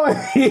kept it going.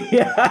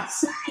 Yeah.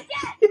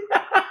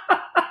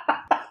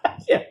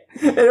 Yeah.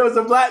 And it was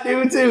a black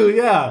dude too.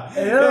 Yeah.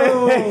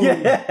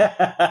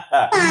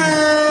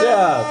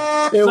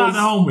 Yeah. It Shout was, out to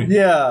homie.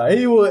 yeah.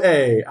 He was.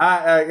 Hey,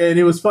 and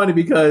it was funny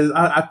because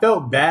I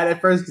felt bad at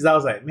first because I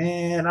was like,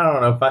 man, I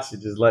don't know if I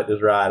should just let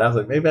this ride. I was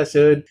like, maybe I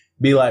should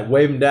be like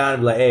wave him down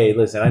and be like, hey,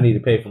 listen, I need to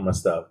pay for my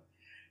stuff.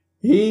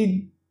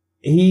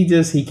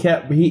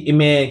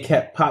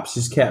 Pops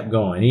just kept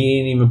going. He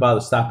didn't even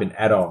bother stopping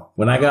at all.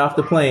 When I got off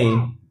the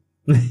plane,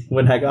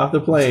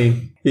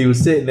 he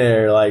was sitting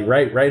there like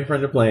right in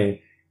front of the plane,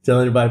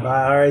 telling everybody,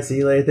 bye, all right, see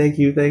you later, thank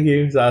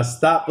you. So I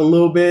stopped a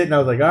little bit and I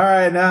was like, all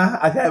right, now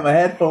I had my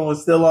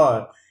headphones still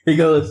on. He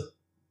goes,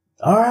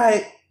 all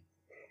right.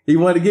 He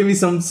wanted to give me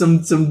some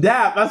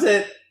dap. I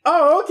said,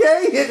 oh,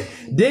 okay.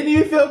 Didn't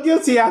even feel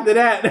guilty after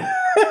that.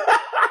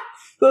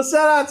 So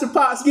shout out to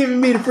Pops giving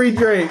me the free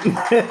drink.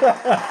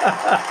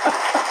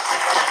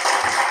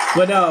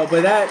 But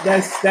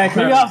that's that Big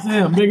kind ups to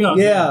him. Big ups.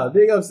 yeah,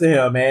 big ups to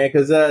him, man,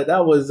 because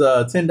that was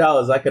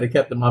 $10 I could have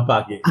kept in my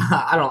pocket.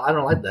 I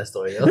don't like that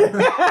story. Yo.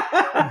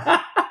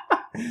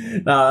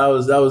 No, it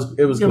was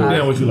Give cool. him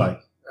damn what you like.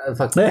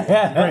 Fuck. Great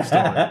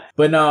story.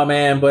 But no,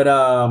 man. But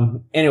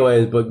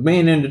anyways, but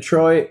being in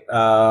Detroit,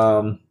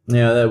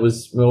 that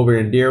was over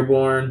in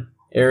Dearborn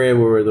area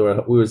where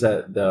we was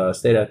at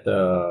stayed at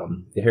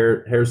the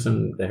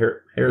Harrison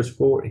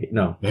Ford.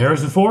 No, The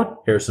Harrison Ford?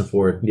 Harrison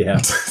Ford. Yeah,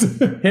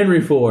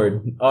 Henry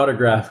Ford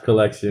Autograph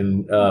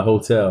Collection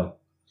Hotel.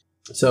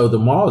 So the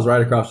mall is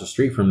right across the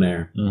street from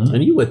there, Mhm.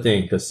 and you would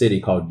think a city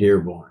called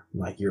Dearborn,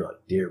 like you're like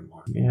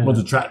Dearborn. Yeah, Bunch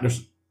of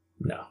tractors.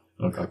 no,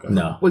 Okay.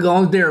 no. We're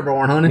going to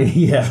Dearborn, honey.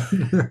 Yeah.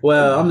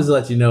 Well, I'm just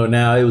let you know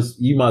now.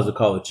 You might as well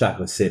call it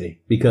Chocolate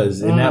City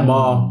because in that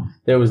mall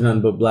there was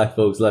nothing but black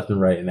folks left and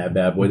right in that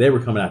bad boy. They were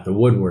coming out the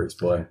woodworks,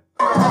 boy.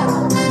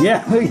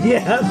 Yeah,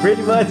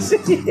 pretty much.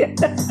 Yeah.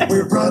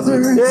 We're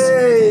brothers.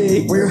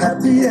 Hey, We're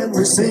happy and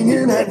we're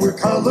singing and we're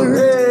colored.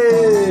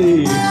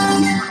 hey,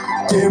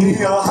 Give me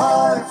a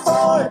high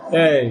five.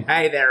 hey.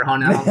 Hey there,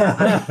 honey.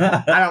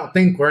 I don't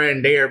think we're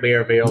in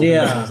Dearbornville. You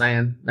know what I'm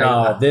saying?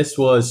 No, this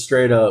was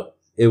straight up.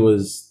 It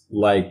was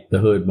like the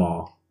hood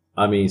mall.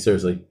 I mean,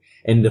 seriously.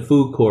 And the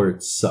food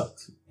court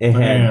sucked. It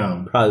had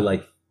Damn. probably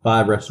like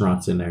 5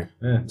 restaurants in there.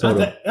 Yeah.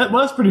 Total.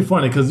 That's pretty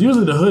funny because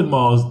usually the hood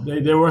malls,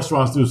 their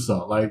restaurants do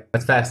suck. Like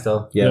That's facts,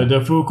 though. Yeah.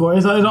 the food court,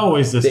 it's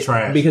always just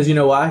trash. Because you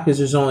know why? Because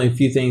there's only a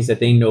few things that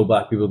they know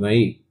black people gonna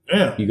eat.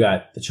 Yeah. You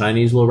got the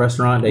Chinese little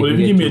restaurant. They Well, if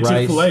can you give me get a your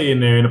Chick-fil-A in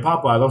there and the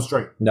Popeyes, I'm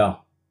straight. No.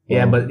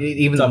 Yeah, but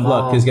even the Tough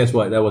luck, mall, because guess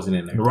what? That wasn't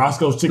in there. The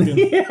Roscoe's chicken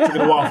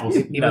and waffles.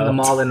 even No. the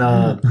mall in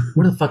where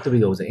the fuck did we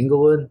go? Was it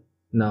Inglewood?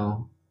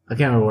 No, I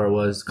can't remember where it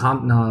was.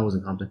 No, it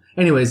wasn't Compton.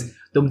 Anyways,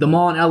 the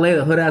mall in LA,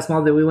 the hood ass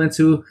mall that we went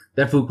to,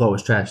 that food court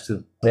was trash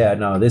too. Yeah,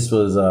 no, this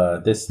was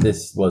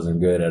this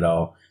wasn't good at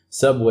all.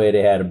 Subway,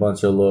 they had a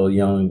bunch of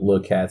young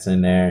little cats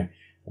in there.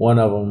 One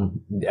of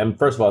them, and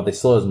first of all, they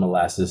slow as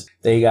molasses.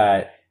 They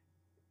got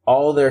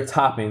all their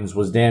toppings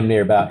was damn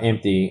near about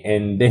empty,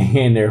 and they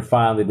in there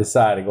finally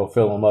decided to go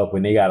fill them up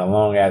when they got a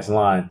long ass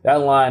line.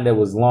 That line that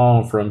was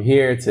long from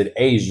here to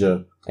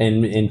Asia,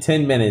 and in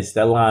 10 minutes,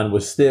 that line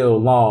was still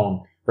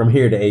long from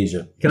here to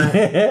Asia. Can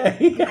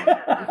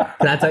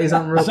I tell you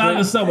something real Shout out to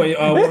quick? Subway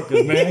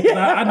workers, man. 'Cause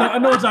I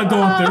know what y'all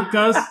going through,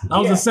 cuz I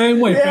was the same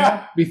way,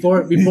 fam.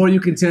 Before you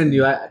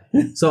continue, I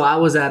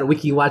was at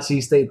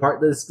Wikiwachi State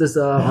Park this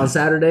on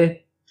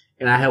Saturday,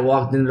 and I had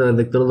walked into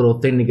the little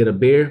thing to get a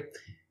beer,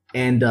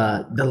 and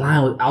the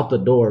line was out the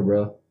door,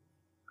 bro.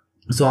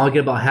 So I'll get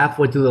about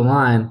halfway through the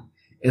line,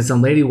 and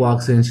some lady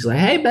walks in. She's like,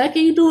 "Hey,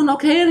 Becky, you doing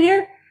okay in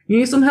here? You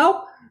need some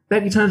help?"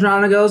 Becky turns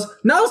around and goes,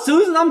 "No,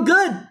 Susan, I'm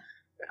good."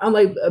 I'm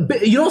like,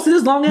 "You don't see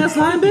this long ass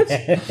line, bitch?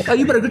 Oh,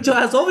 you better get your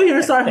ass over here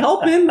and start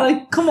helping."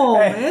 Like, come on,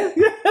 man.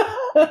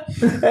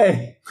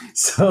 Hey,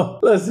 so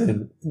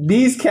listen,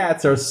 these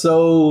cats are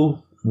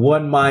so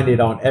one-minded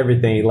on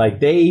everything.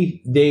 Like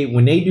they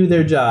when they do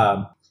their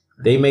job,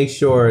 they make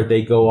sure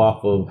they go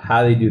off of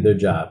how they do their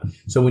job.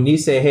 So when you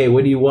say, "Hey,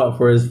 what do you want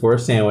for a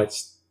sandwich?"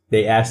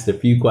 They ask a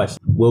few questions.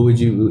 What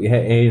would you?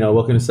 Hey,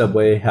 welcome to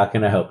Subway. How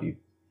can I help you?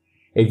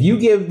 If you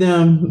give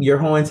them your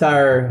whole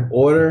entire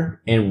order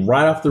and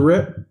right off the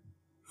rip,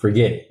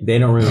 forget it. They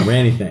don't remember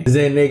anything.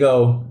 Then they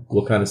go,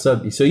 "What kind of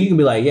sub?" So you can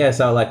be like, "Yes,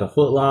 I like a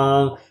foot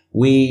long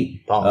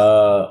wheat."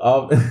 Yeah,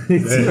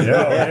 you're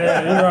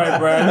right,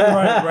 Brad. You're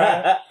right,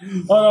 Brad.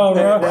 Hold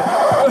on, bro.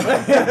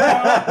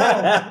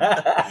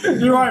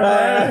 You're right,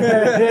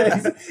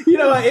 Brad. You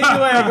know what? Anyway,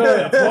 I go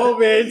with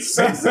 12 inch,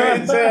 6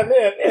 inch,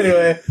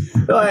 anyway.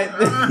 Like,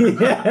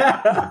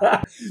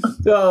 yeah.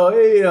 So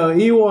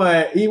he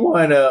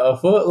want a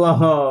foot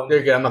long.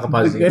 You're good. I'm not gonna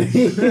pause you.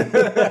 He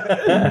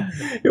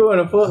want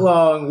a foot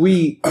long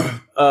wheat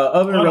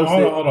oven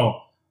roasted. Hold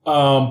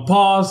on.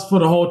 Pause for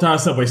the whole entire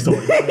Subway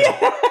story.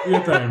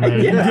 Your turn,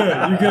 man. You're good.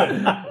 You're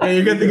good. Hey,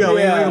 you're good to go. Yeah.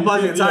 We ain't gonna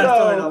pause your time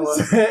story no more.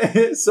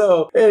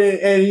 So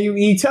and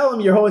you tell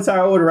them your whole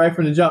entire order right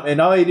from the jump, and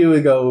all you do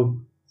is go,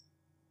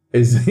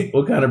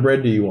 what kind of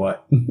bread do you want?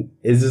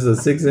 Is this a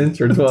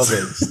 6-inch or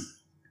 12-inch?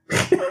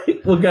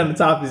 What kind of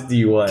toppings do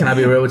you want? Can I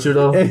be real with you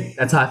though?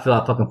 That's how I feel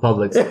at fucking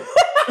Publix.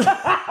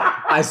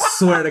 I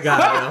swear to God,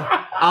 yo.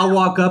 I'll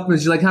walk up and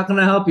she's like, "How can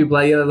I help you?" But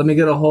like, yeah, let me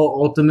get a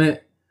whole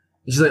ultimate.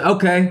 And she's like,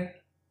 "Okay,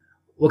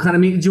 what kind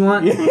of meat did you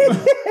want?"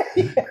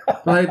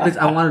 Like, bitch,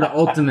 I wanted an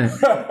ultimate.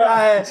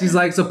 She's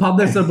like, "So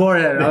Publix or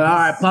Borehead?" All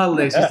right,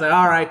 Publix. She's like,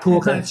 "All right, cool.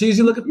 What kind of cheese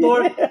you looking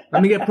for?"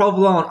 Let me get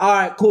provolone. All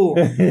right, cool.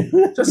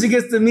 So she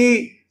gets the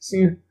meat.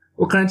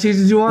 What kind of cheese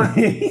did you want?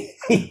 Hey,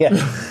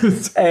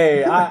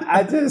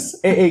 I just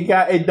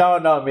it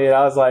dawned on me, and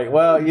I was like,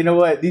 well, you know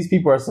what? These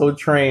people are so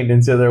trained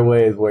into their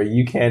ways where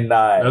you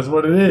cannot. That's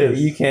what it is.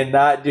 You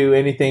cannot do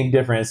anything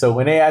different. So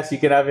when they ask you,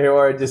 "Can I have your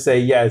order?" just say,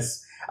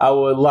 "Yes, I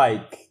would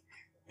like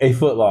a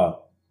footlong."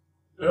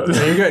 You're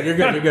good. You're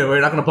good. You're good.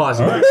 We're not gonna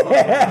pause you.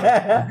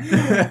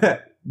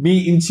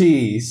 Meat and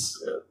cheese.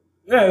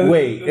 Yeah,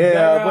 Wait,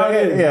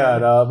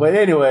 but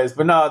anyways,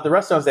 but no, the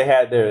restaurants they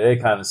had there, they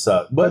kind of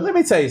suck. But let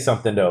me tell you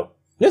something though.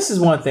 This is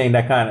one thing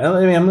that kind of,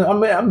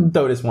 I'm gonna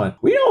throw this one.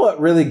 You know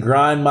what really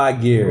grind my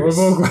gears?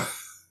 Hold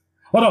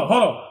on. You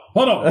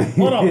know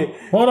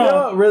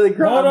what really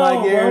grind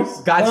my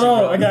gears? Got you, Hold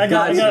on. bro. I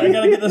gotta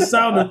get the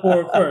sounder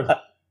for it first.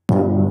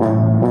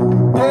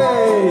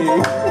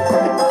 Hey.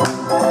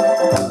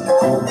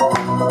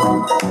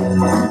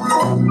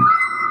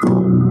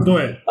 Go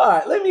ahead. All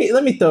right,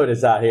 let me throw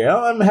this out here.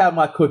 I'm gonna have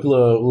my quick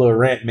little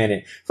rant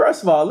minute.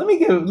 First of all, let me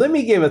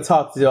give a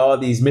talk to all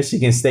these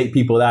Michigan State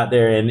people out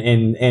there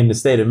in the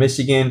state of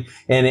Michigan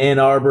and Ann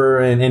Arbor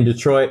and in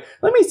Detroit.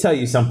 Let me tell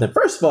you something.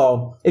 First of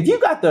all, if you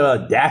got the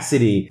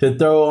audacity to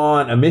throw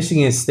on a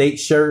Michigan State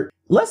shirt,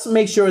 let's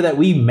make sure that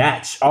we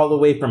match all the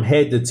way from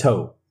head to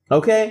toe.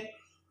 Okay,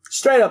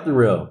 straight up the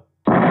real.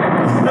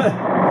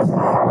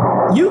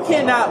 You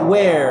cannot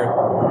wear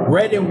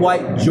red and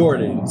white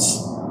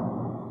Jordans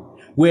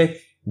with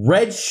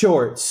red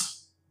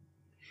shorts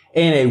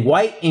and a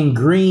white and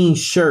green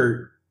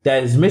shirt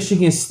that is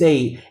Michigan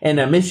State and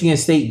a Michigan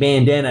State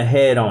bandana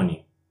head on you.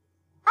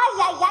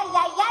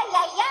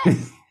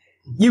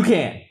 You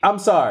can't. I'm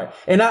sorry.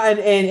 And I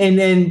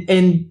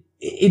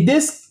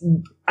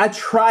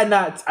try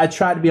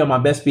to be on my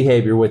best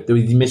behavior with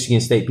the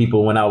Michigan State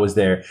people when I was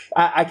there.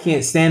 I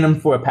can't stand them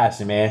for a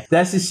passion, man.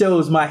 That just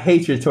shows my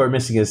hatred toward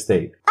Michigan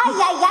State.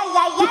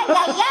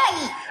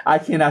 I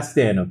cannot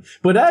stand him.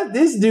 But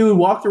this dude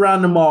walked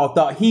around the mall,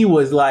 thought he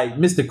was like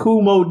Mr.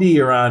 Cool Mo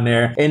D around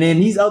there. And then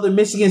these other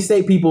Michigan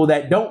State people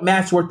that don't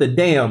match worth a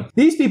damn.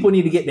 These people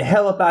need to get the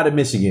hell up out of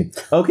Michigan.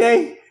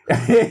 Okay?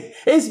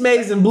 It's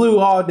maize and blue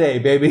all day,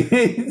 baby.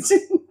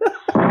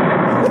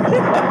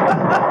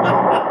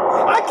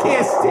 I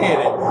can't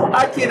stand it.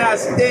 I cannot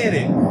stand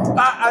it.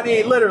 I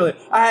mean, literally,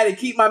 I had to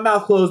keep my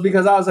mouth closed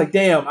because I was like,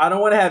 damn, I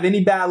don't want to have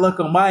any bad luck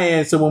on my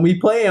end. So when we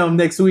play them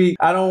next week,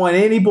 I don't want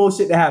any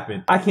bullshit to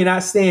happen. I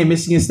cannot stand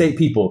Michigan State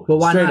people. But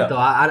why Straight not, up. though?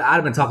 I'd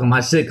have been talking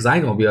my shit because I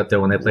ain't going to be up there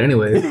when they play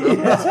anyway.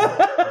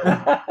 So.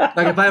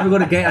 Like, if I ever go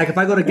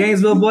to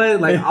Gainesville, boy,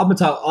 like, I'm going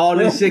to talk all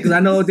this shit because I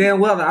know damn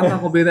well that I'm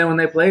not going to be there when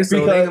they play. So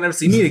they ain't going to never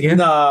see me again.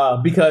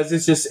 Nah, because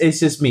it's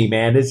just me,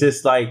 man. It's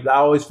just like, I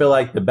always feel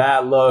like the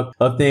bad luck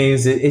of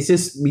things, it's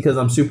just because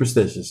I'm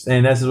superstitious.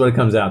 And that's just what it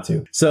comes down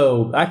to.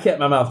 So I kept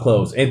my mouth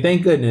closed. And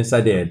thank goodness I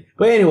did.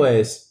 But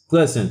anyways,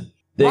 listen.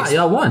 Wow,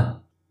 y'all won.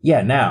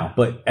 Yeah, now.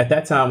 But at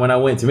that time when I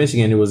went to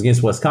Michigan, it was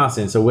against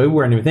Wisconsin. So we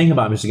weren't even thinking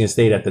about Michigan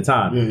State at the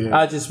time. Yeah.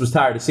 I just was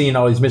tired of seeing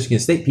all these Michigan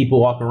State people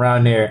walking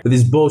around there with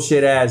these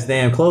bullshit ass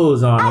damn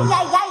clothes on them.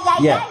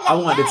 Yeah, I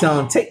wanted to tell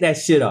them, take that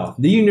shit off.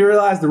 Do you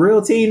realize the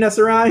real team that's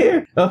around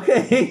here?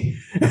 Okay.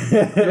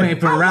 You ain't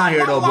from around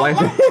here, though, boy.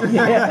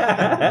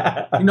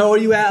 You know where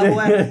you at,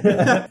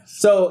 boy?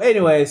 So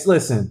anyways,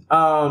 listen,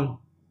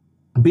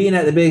 being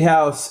at the big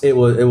house, it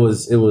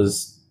was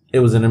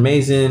an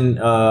amazing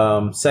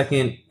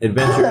second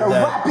adventure.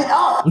 Wrap it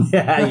up.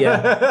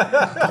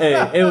 Yeah. Hey,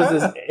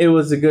 it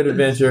was a good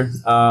adventure.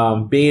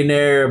 Being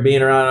there,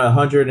 being around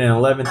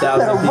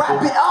 111,000 people.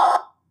 Wrap it up.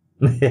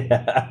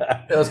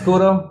 It was cool,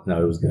 though?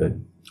 No, it was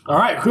good. All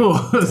right, cool.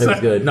 It was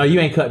good. No, you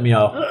ain't cutting me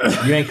off.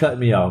 You ain't cutting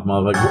me off,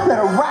 motherfucker.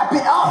 Better wrap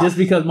it up. Just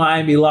because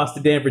Miami lost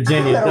to Dan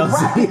Virginia,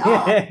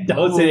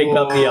 don't say they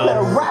cut me Better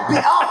off. wrap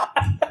it up.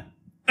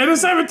 And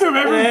it's 7-2,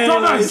 baby. So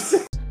nice.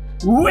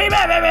 We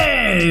back,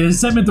 baby.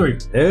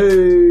 7-3.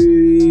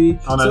 Hey.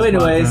 Oh, So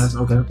anyways,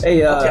 podcast. Okay.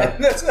 hey,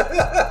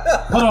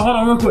 Hold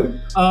on, real quick.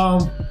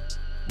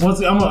 Once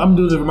again, I'm gonna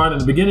do the reminder in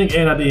the beginning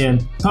and at the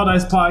end. Talk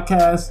Nice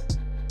Podcast.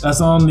 That's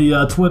on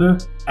the Twitter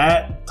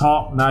at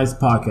Talk Nice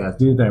Podcast.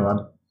 Do your thing,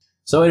 Ronnie.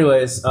 So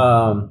anyways,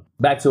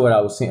 back to what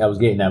I was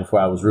getting at before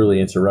I was really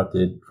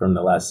interrupted from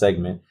the last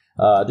segment.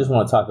 I just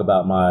want to talk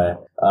about my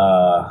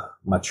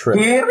my trip.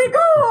 Here we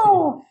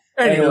go.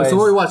 Anyway, so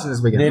what are we watching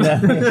this weekend?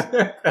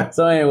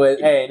 So anyways,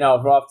 hey, no,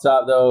 off the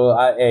top though,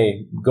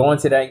 going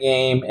to that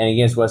game and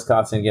against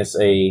Wisconsin, against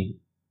a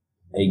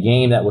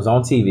game that was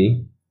on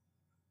TV,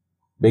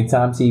 Big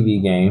time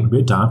TV game.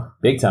 Big time.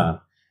 Big time.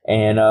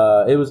 And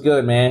it was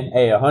good, man.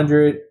 Hey,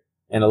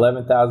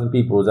 111,000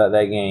 people was at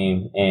that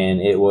game, and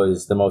it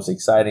was the most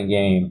exciting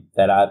game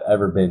that I've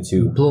ever been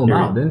to. Blew them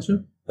out, didn't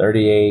you?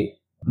 38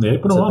 Yeah,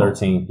 put to them on.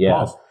 13. Yeah.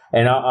 Pause.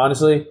 And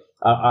honestly,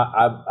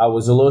 I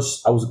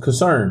was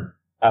concerned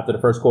after the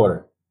first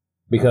quarter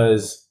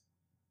because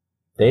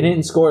they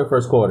didn't score the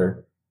first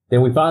quarter.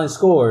 Then we finally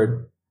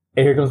scored,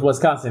 and here comes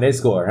Wisconsin. They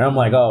score, and I'm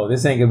like, oh,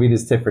 this ain't gonna be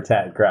this tit for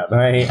tat crap.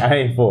 I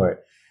ain't for it.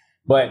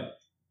 But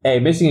hey,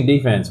 Michigan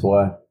defense,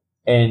 boy,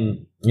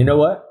 and you know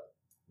what?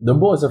 The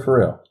boys are for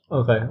real.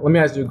 Okay, let me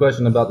ask you a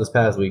question about this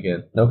past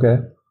weekend. Okay.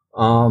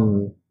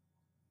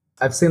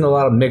 I've seen a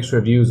lot of mixed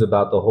reviews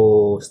about the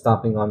whole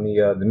stomping on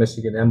the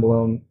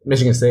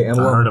Michigan State I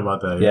emblem, heard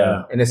about that. Yeah.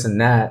 Yeah. and this and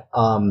that.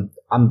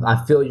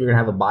 I feel you're gonna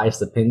have a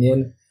biased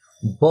opinion,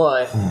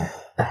 but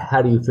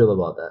how do you feel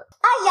about that?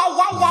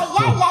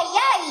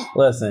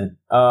 Listen,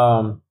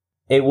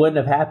 it wouldn't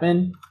have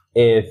happened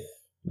if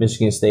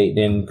Michigan State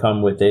didn't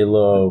come with a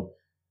little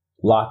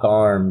lock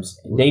arms.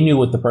 They knew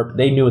what the fuck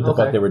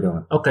they were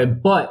doing. Okay,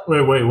 but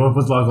Wait. What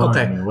was lock on?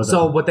 okay.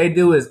 So what they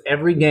do is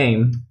every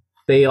game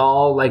they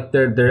all like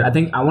they're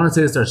I want to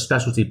say it's their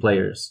specialty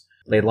players.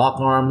 They lock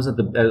arms at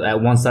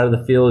one side of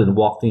the field and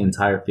walk the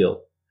entire field,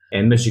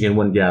 and Michigan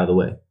wouldn't get out of the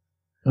way.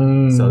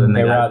 So then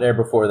They were out there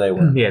before they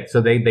were. Yeah,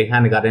 so they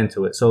kind of got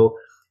into it. So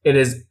it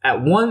is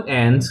at one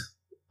end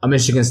a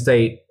Michigan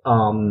State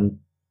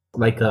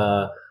like what's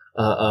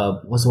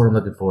the word I'm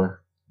looking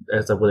for?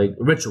 It's a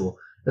ritual.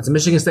 It's a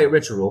Michigan State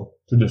ritual.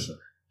 Tradition.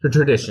 The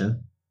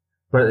tradition,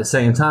 but at the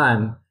same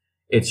time,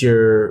 it's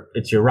your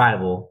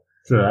rival.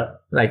 Sure that.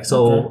 Like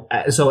so,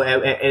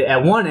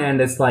 at one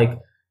end, it's like,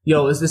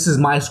 yo, this is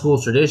my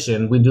school's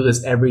tradition. We do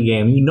this every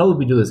game. You know,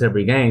 we do this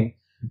every game.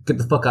 Get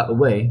the fuck out the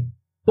way.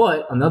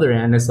 But on the other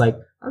end, it's like,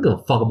 I don't give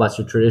a fuck about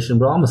your tradition,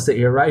 bro. I'm gonna sit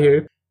here right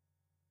here.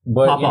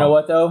 But Pop you know off.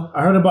 what though?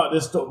 I heard about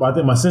this. I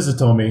think my sister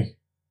told me.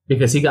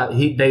 Because they got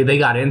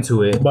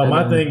into it. But and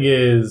my then- thing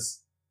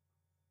is,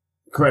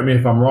 correct me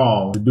if I'm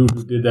wrong. The dude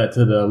who did that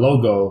to the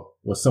logo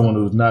was someone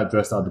who's not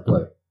dressed out to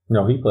play.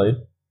 No, he played.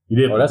 You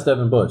did. Oh, that's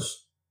Devin Bush.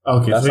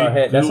 Okay, That's so our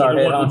head. That's you our were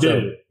the head one who honcho.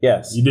 did it.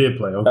 Yes, You did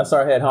play. Okay. that's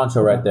our head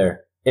honcho right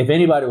there. If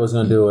anybody was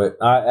going to do it,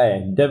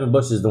 Devin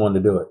Bush is the one to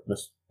do it.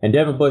 And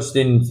Devin Bush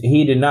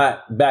did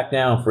not back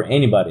down for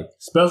anybody.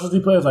 Specialty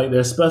players, like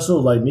their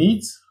special like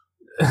needs.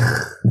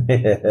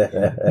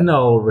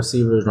 no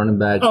receivers, running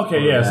backs.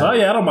 Okay, yeah. So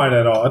yeah, I don't mind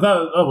that at all. I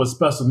thought it was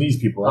special needs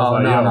people. I was Oh,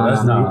 like, no, yo, no,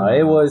 that's no, No,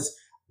 it was.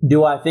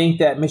 Do I think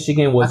that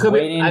Michigan was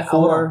waiting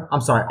hold for? on.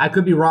 I'm sorry. I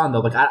could be wrong though.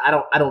 Like I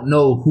don't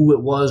know who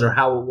it was or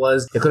how it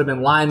was. It could have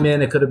been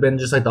linemen. It could have been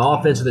just like the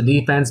offense or the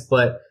defense.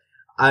 But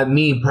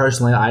me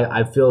personally,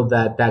 I feel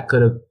that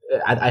could have.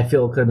 I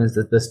feel it could have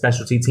been the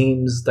specialty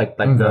teams, like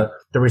the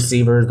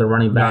receivers, the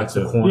running backs,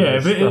 the Gotcha.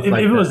 corners. Yeah, if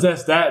it was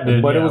just that,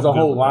 then But yeah, it was I'm a good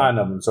whole with line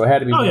that. of them, so it had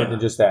to be Oh, more yeah. than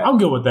just that. I'm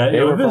good with that. They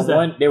Yeah, were if it's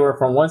from that- they were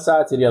from one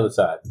side to the other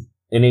side,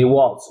 and they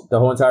walked the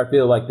whole entire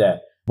field like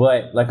that.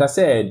 But like I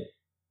said,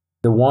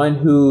 the one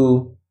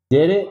who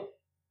did it,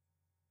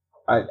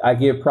 I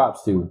give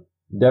props to.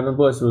 Devin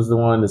Bush was the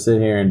one to sit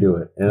here and do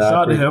it. And Shout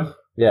out to him.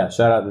 Yeah,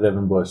 shout out to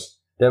Devin Bush.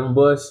 Devin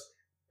Bush,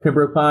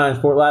 Pembroke Pines,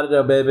 Fort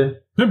Lauderdale, baby.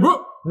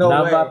 Pembroke. No way.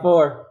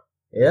 954.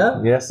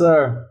 Yeah. Yes,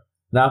 sir.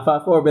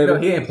 954, baby. No,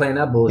 he ain't playing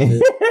that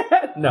bullshit.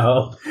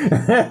 No.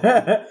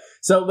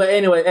 So, but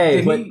anyway,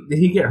 hey, Did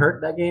he get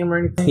hurt that game or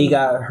anything? he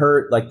got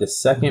hurt like the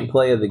second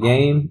play of the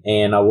game,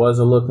 and I was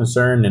a little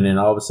concerned. And then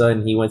all of a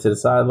sudden, he went to the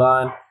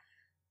sideline.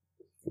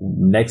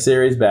 Next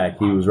series back,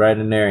 he was right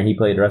in there, and he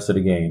played the rest of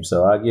the game.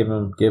 So I give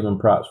him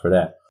props for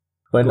that.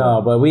 But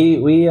no, but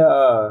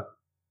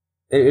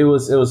it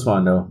was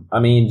fun though. I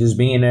mean, just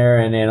being there,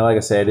 and then like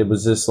I said, it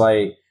was just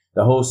like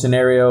the whole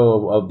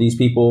scenario of these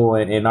people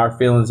and our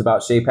feelings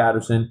about Shea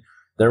Patterson.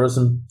 There were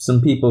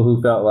some people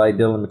who felt like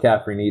Dylan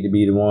McCaffrey needed to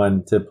be the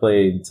one to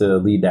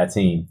lead that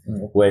team,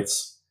 which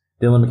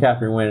Dylan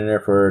McCaffrey went in there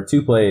for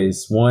 2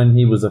 plays. 1,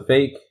 he was a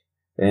fake,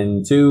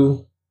 and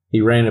 2, he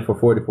ran it for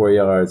 44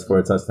 yards for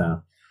a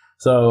touchdown.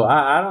 So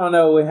I don't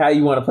know how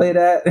you want to play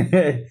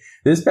that.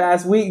 This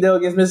past week, though,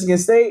 against Michigan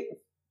State,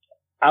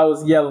 I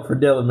was yelling for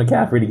Dylan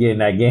McCaffrey to get in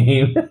that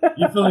game.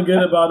 You feeling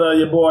good about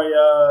your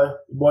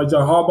boy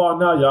John Harbaugh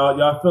now?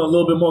 Y'all feeling a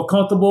little bit more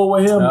comfortable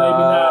with him? Maybe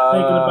not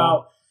thinking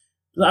about.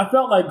 I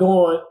felt like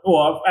going.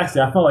 Well,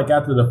 actually, I felt like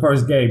after the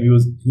first game,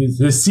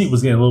 his seat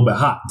was getting a little bit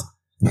hot.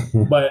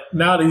 But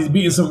now that he's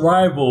beating some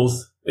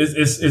rivals,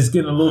 it's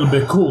getting a little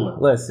bit cooler.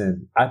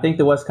 Listen, I think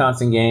the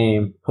Wisconsin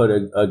game put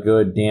a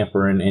good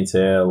damper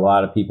into a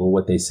lot of people,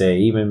 what they say.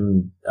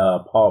 Even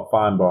Paul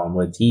Feinbaum,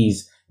 which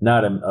he's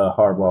not a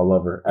Harbaugh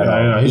lover at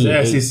all. He's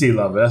an SEC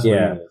lover. That's what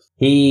he is.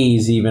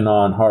 He's even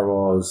on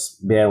Harbaugh's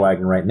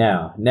bandwagon right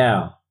now.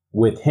 Now,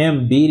 with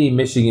him beating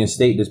Michigan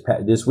State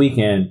this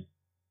weekend,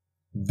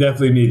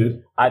 definitely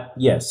needed.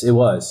 Yes, it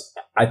was.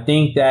 I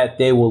think that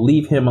they will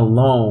leave him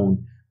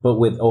alone. But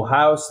with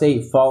Ohio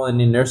State falling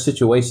in their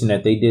situation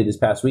that they did this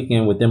past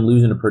weekend with them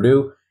losing to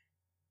Purdue,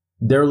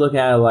 they're looking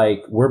at it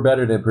like, we're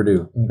better than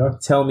Purdue. Okay.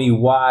 Tell me,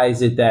 why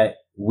is it that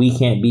we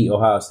can't beat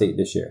Ohio State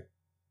this year?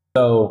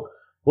 So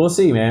We'll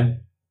see,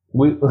 man.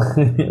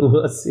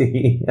 We'll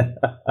see.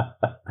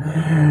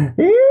 Here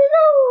we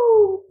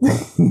go.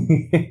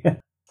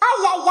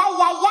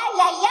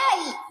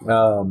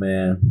 Oh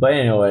man. But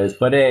anyways,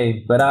 but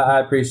I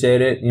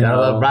appreciate it. Gotta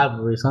love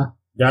rivalries, huh?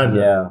 Got it.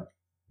 Yeah.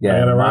 I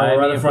got a rival Miami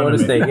right in and front of Florida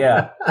me. State,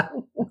 yeah. Got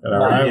a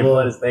Miami and rival.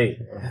 Florida State.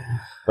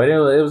 But it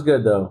was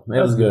good though. It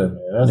was good.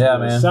 That's Yeah,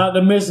 good. man. Shout out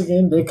to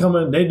Michigan. They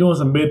doing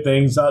some big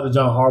things. Shout out to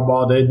John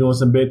Harbaugh. They doing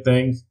some big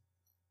things.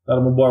 Shout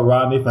out to my boy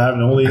Rodney for having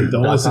the only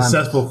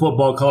successful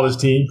football college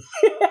team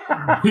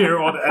here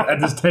at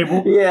this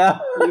table. Yeah.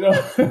 You know?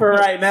 For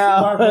right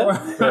now.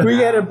 We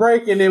get a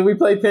break and then we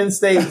play Penn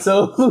State.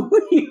 So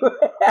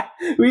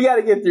we got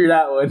to get through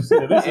that one.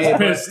 Yeah, this is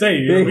Penn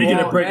State. You know, we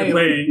get a break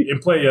and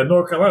play a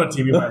North Carolina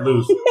team. We might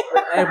lose.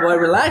 Hey, boy,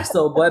 relax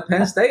though, boy.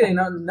 Penn State ain't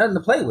nothing to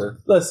play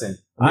with. Listen,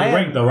 They're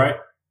ranked though, right?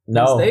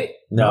 No, Penn State?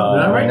 no,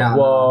 They're not ranked? No.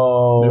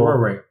 Whoa, They were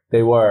ranked.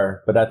 They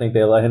were, but I think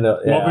they let him know.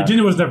 Well,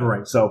 Virginia was never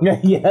ranked, so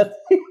Yeah.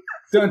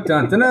 Dun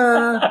dun dun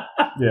dun.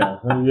 yeah,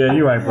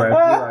 you're right, Brad.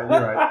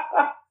 You're right.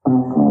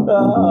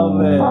 Oh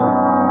man.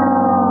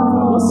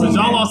 We'll see, But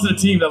y'all man. lost to the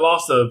team that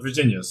lost to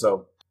Virginia,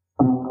 so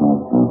Did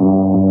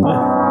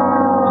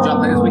y'all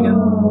play this weekend?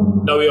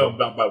 no, we are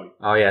bye week.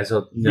 Oh yeah,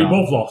 so We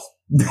both lost.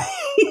 We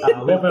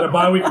both had a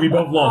bye week. We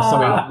both lost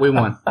somehow. we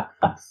won.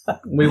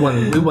 We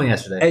won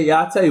yesterday. Hey,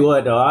 yeah, I'll tell you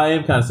what though, I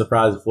am kind of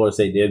surprised that Florida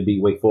State did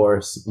beat Wake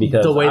Forest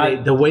because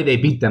the way they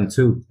beat them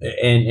too.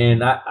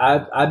 and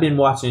I've been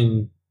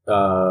watching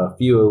a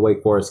few of the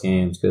Wake Forest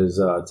games because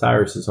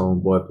Tyrus'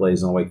 homeboy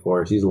plays on Wake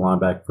Forest. He's a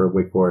linebacker for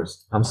Wake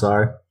Forest, I'm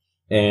sorry.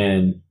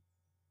 and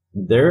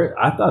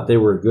I thought they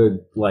were a good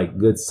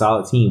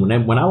solid team.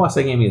 When I watched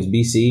that game against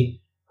BC,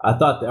 I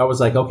was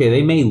like, okay,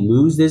 they may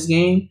lose this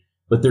game,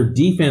 but their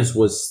defense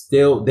was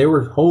still, they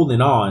were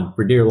holding on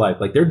for dear life.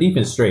 Like their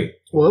defense straight.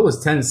 Well, it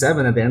was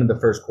 10-7 at the end of the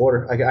first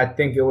quarter. I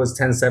think it was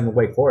 10-7 with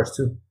Wake Forest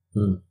too.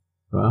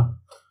 Well,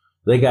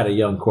 they got a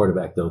young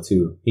quarterback though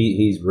too.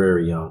 He's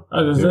very young.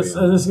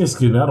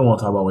 Excuse me. I don't want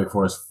to talk about Wake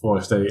Forest,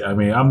 Florida State. I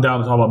mean, I'm down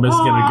to talk about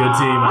Michigan, a good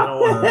team. I don't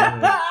want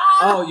to.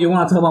 Oh, you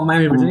want to talk about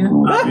Miami, Virginia?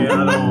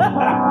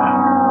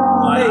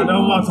 I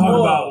don't want to talk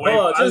about Wake.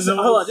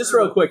 Hold on, just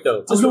real quick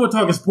though. Just we're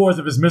talking sports.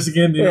 If it's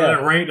Michigan, you know,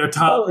 they're ranked, they're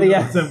top.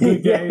 Some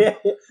good games.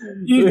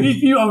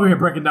 You over here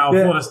breaking down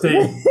Florida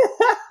State,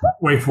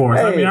 Wake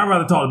Forest. I mean, I'd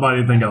rather talk about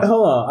anything else.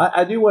 Hold on,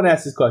 I do want to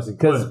ask this question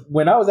because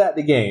when I was at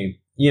the game,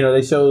 you know,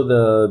 they show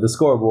the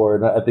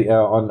scoreboard at the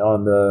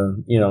on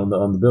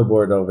the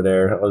billboard over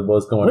there.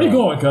 What's going on? Where you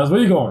going, cuz?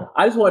 Where you going?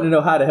 I just want to know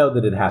how the hell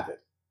did it happen?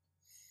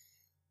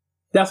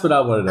 That's what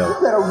I want to know. You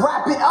better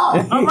wrap it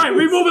up. All right,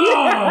 we moving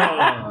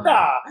on.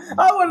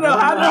 I want to know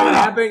how How it that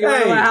happened? You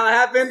know how it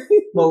happened?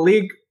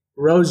 Malik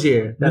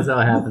Rozier. That's how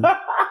it happened.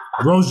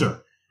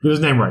 Rozier. Get his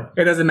name right.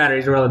 It doesn't matter.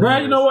 He's irrelevant.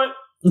 Brad, you know what?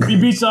 He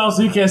beat y'all,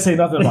 so you can't say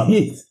nothing about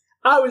it.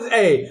 I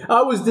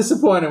was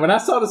disappointed when I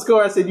saw the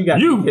score. I said, "You got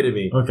to be kidding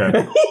me."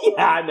 Okay.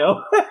 Yeah, I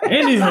know.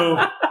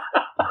 Anywho,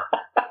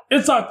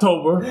 it's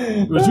October,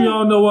 which we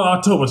all know what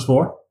October's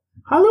for.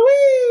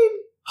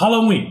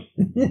 Halloween.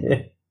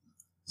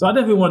 So I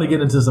definitely want to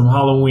get into some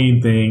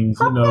Halloween things.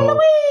 You know,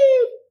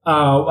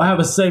 I have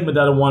a segment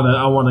that I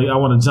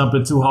want to jump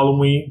into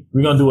Halloween.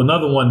 We're gonna do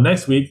another one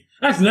next week.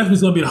 Actually, next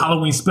week's gonna be a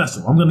Halloween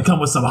special. I'm gonna come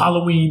with some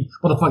Halloween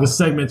motherfucking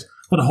segments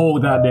for the whole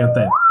goddamn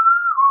thing.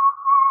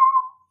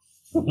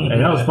 Hey,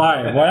 that was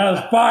fire. Boy, that was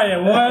fire,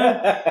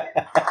 boy.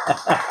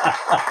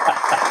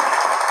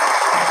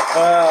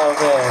 Oh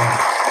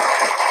man.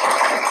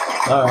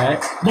 All right.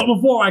 But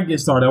before I get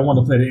started, I want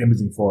to play the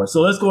imaging for us.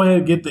 So let's go ahead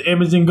and get the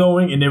imaging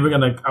going, and then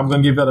I'm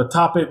gonna give that a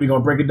topic. We're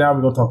gonna break it down.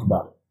 We're gonna talk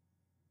about it.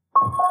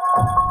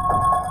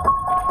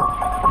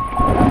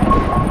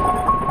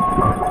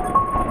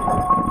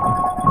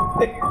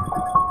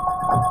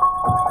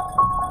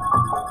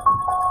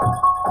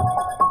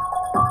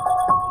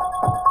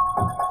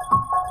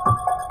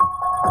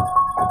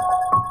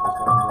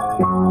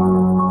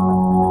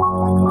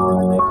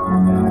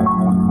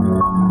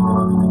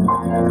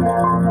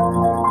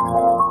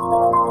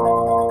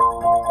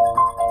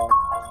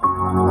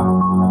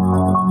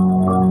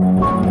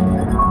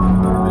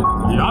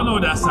 Y'all know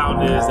what that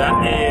sound is.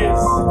 That is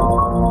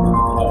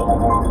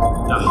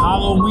the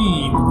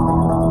Halloween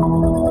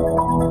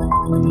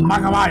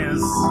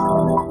Macabayas.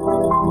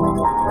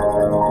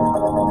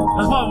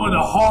 That's probably one of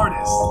the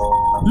hardest.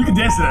 You can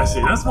dance to that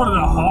shit. That's one of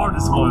the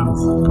hardest ones.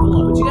 Hold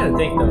on, but you gotta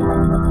think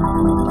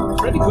though.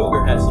 Freddy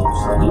Krueger has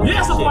some. He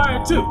has some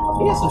fire too.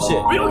 He has some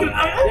shit. We don't get.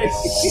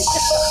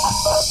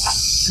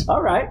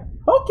 All right.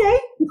 Okay.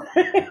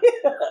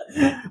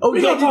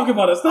 We gonna talk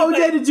about this.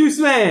 OJ the Juice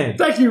Man.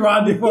 Thank you,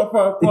 Rodney,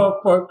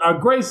 for a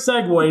great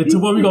segue into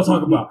what we're gonna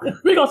talk about.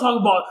 We're gonna talk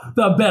about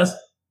the best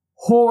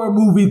horror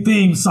movie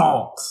theme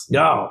songs.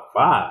 Yo,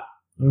 wow.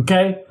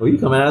 Okay. Well, you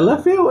coming out of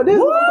left field with this?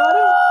 Woo!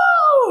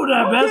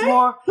 The best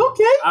horror.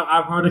 Okay.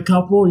 I've heard a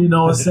couple. You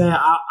know what I'm saying?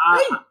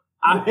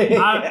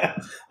 I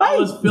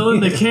was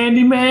feeling the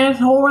Candyman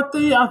horror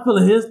theme. I feel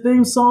his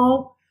theme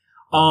song.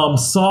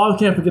 Saw,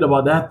 can't forget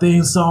about that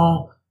theme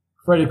song.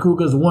 Freddy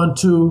Krueger's 1,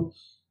 2.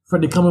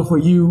 Freddy Coming for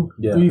You,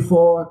 3,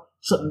 4.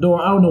 shut the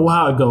door. I don't know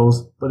how it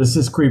goes, but it's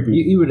just creepy.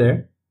 You were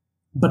there.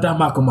 But that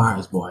Michael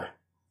Myers boy,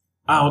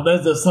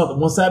 there's just something.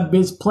 Once that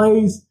bitch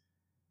plays,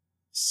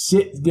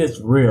 shit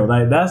gets real.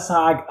 Like that's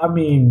how I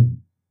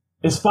mean,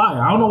 it's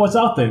fire. I don't know what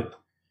y'all think,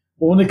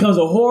 but when it comes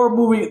to horror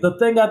movie,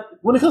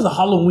 when it comes to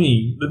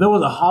Halloween, if there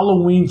was a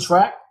Halloween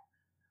track,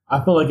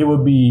 I feel like it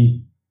would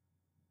be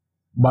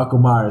Michael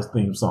Myers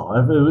theme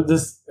song.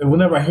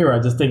 Whenever I hear it, I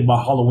just think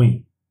about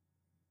Halloween.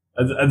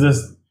 I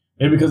just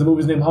maybe because the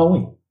movie's named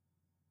Halloween.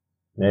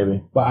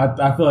 Maybe, but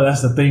I feel like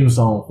that's the theme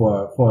song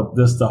for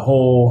just the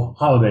whole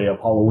holiday of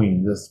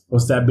Halloween. Just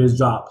once that bitch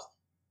drops,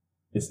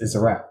 it's a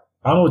wrap.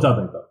 I don't know what y'all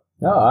think though.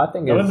 No, I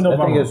think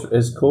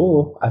it's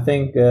cool. I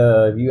think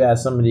if you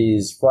ask some of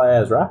these fly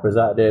ass rappers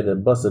out there to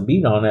bust a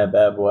beat on that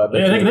bad boy,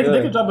 they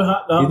can drop it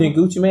hot. You think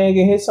Gucci Mane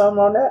can hit something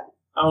on that?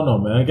 I don't know,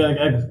 man.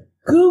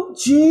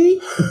 Gucci.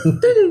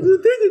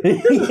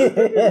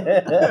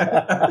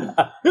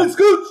 It's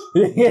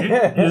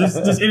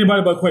Gucci. Just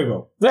anybody but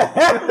Quavo.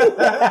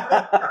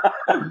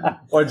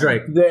 Or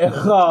Drake.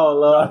 Oh,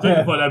 Lord.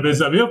 Drake for that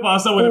bitch up. He'll find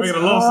someone to make a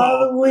love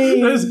song.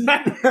 He's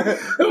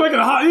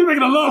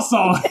making a love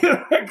song.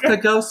 The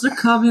ghosts are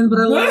coming,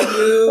 but I love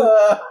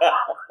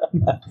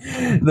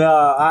you.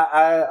 No,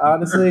 I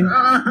honestly...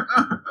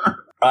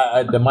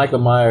 the Michael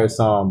Myers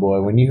song, boy,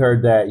 when you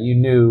heard that, you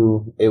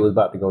knew it was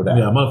about to go down.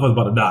 Yeah, motherfucker's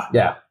about to die.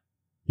 Yeah.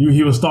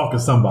 He was stalking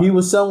somebody. He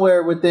was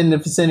somewhere within the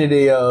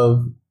vicinity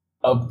of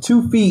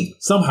 2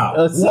 feet.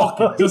 Somehow.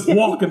 Just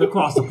walking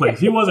across the place.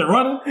 He wasn't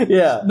running.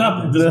 Yeah.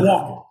 Nothing. Just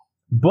walking.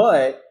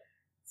 But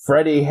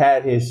Freddy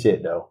had his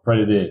shit, though.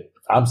 Freddy did.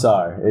 I'm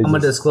sorry. I'm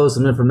going to disclose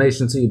some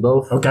information to you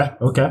both. Okay.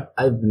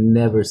 I've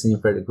never seen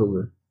Freddy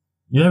Krueger.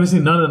 You never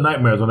seen none of the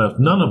nightmares on that?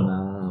 None of them?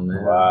 No,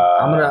 man. Wow.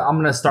 I'm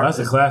gonna start. That's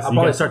a classic. I'll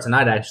probably start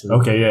tonight, actually.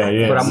 Okay,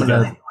 yeah. But I'm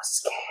gonna. He was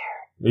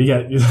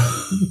scared.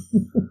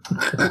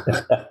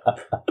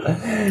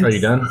 Are you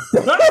done?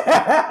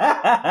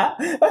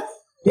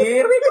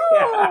 Here we go.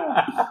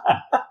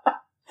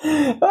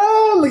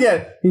 Oh, look at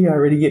it. He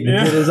already getting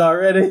the jitters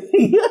already.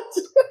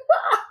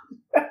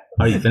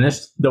 Are you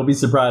finished? Don't be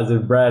surprised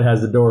if Brad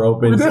has the door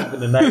open in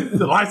the night.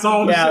 The lights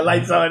on. Yeah,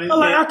 lights on. I'm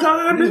like, I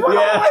can't.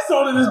 Lights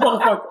on in this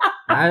motherfucker.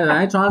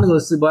 I ain't trying to go to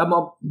sleep, but I'm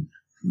up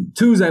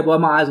Tuesday, boy.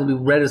 My eyes gonna be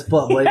red as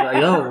fuck. Boy. Like,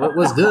 yo,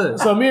 what's good?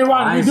 So me and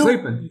Ronnie,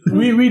 sleeping.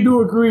 We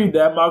do agree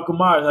that Michael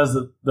Myers has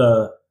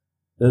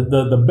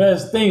the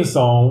best theme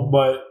song,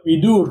 but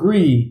we do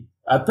agree.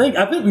 I think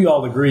we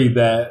all agree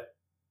that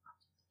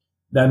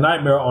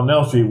Nightmare on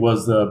Elm Street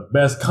was the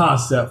best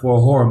concept for a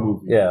horror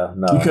movie. Yeah,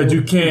 no, because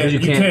you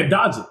can't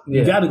dodge it.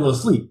 You got to go to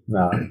sleep.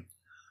 No.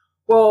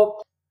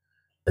 Well,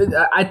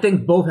 I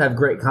think both have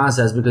great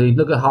concepts because you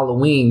look at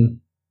Halloween.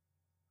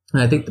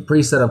 And I think the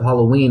preset of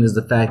Halloween is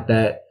the fact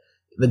that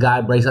the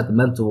guy breaks out the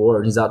mental ward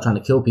and he's out trying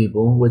to kill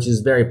people, which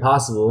is very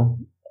possible.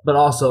 But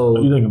also,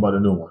 you think about a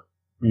new one.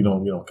 You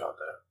don't count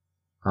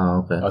that.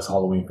 Oh, okay. Us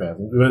Halloween fans.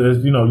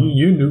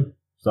 You knew.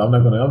 So I'm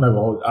not gonna.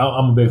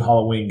 I'm a big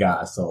Halloween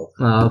guy. So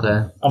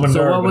okay. I'm a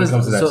nerd when it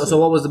comes to that shit. So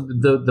what was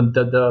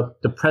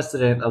the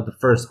precedent of the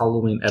first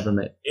Halloween ever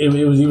made?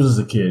 He was just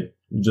a kid.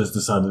 He just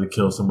decided to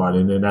kill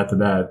somebody, and then after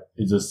that,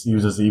 he was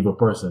just an evil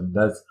person.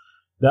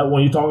 That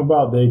one you talk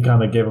about, they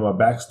kind of gave him a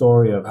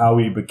backstory of how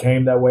he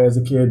became that way as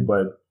a kid.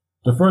 But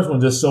the first one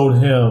just showed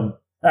him,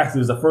 actually,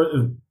 it was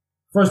the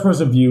first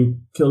person view,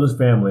 killed his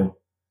family.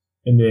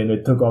 And then they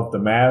took off the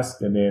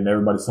mask, and then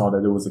everybody saw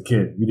that it was a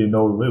kid. We didn't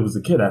know it was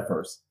a kid at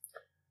first.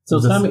 So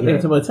tell me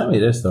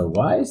this, though.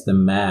 Why is the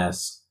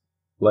mask,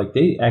 like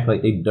they act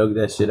like they dug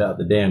that shit out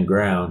the damn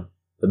ground?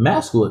 The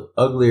mask looked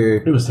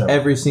uglier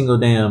every single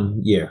damn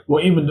year.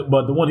 Well,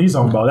 but the one he's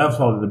talking about, that was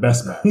probably the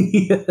best mask.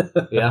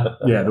 Yeah.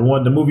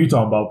 The movie you're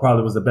talking about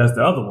probably was the best.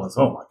 The other ones,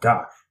 oh my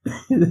God.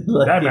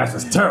 That mask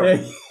was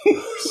terrible.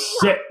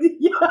 Shit.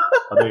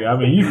 I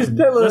mean, you can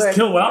just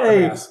kill without the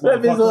mask.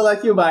 That bitch look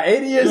like you're about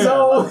 80 years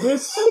old. You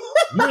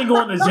ain't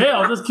going to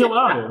jail. Just kill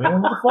without it,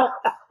 man. What the fuck?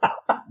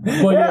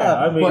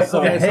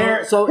 But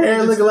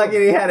hair looking like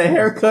he had a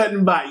haircut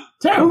in about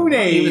 2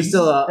 days. He was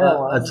still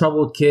a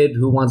troubled kid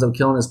who winds up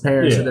killing his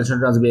parents and then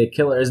turns out to be a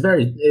killer. It's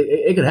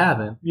it could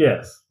happen.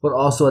 Yes. But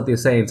also at the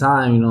same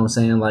time, you know what I'm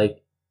saying? Like,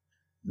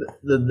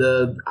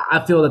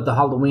 I feel that the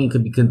Halloween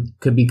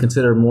could be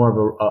considered more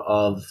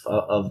of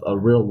a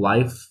real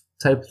life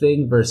type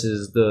thing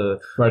versus the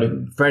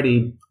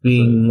Freddy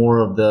being more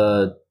of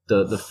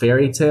the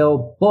fairy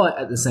tale. But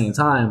at the same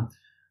time,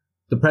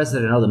 the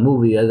precedent of the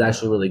movie is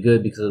actually really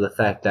good because of the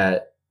fact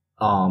that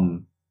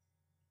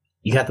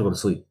you have to go to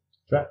sleep.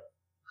 Right.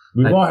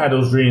 We've all had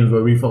those dreams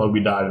where we felt like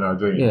we died in our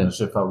dreams and the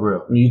shit felt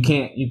real. You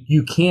can't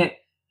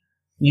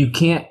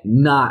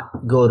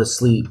not go to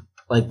sleep.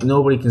 Like,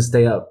 nobody can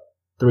stay up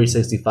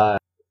 365.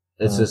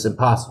 It's just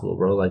impossible,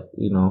 bro. Like,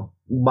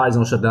 body's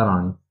gonna shut down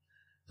on you.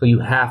 So you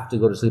have to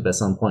go to sleep at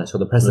some point. So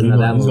the precedent of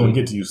that movie, he's gonna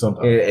get to you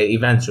sometime.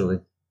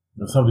 Eventually.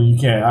 Something you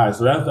can't. All right,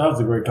 so that was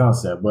a great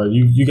concept. But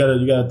you got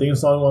a theme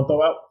song you want to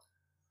throw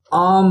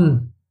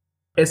out?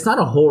 It's not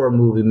a horror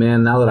movie,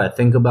 man. Now that I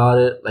think about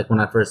it, like when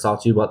I first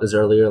talked to you about this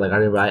earlier, like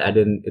I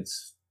didn't.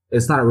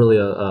 It's not really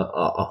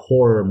a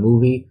horror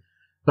movie.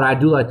 But I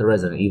do like the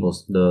Resident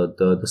Evils,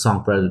 the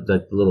song for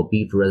the little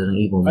beat for Resident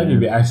Evil. I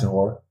give you action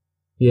horror.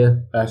 Yeah,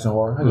 Action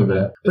horror. I give you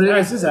that. But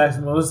It's just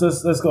action. Let's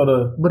go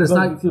to. But it's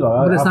not.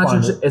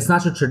 It's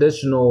not your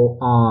traditional.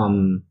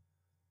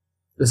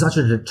 It's not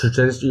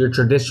your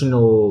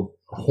traditional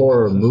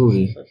horror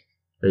movie.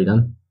 Are you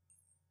done?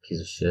 Piece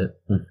of shit.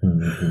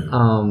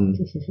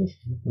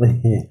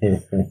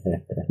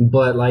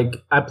 But like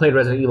I played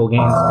Resident Evil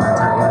games my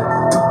entire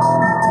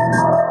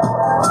life.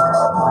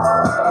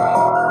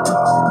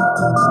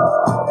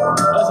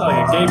 That's like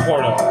a gay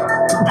porno.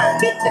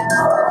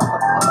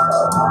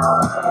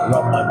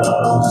 Rub my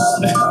balls.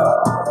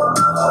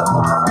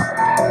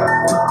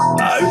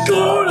 I'm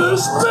gonna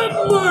slit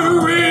my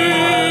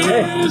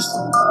wrist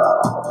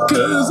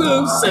 'cause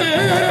I'm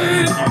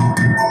sad.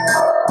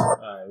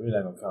 Alright, we're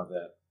not gonna count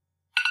that.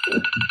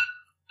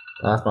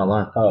 Oh, that's my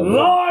alarm. Oh,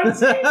 Lord!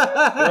 good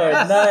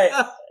night.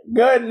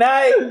 Good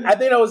night. I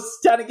think I was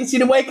trying to get you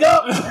to wake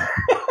up.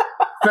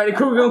 Freddy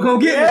Krueger gonna come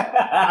get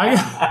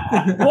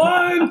me.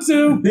 1,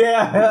 2.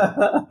 Yeah.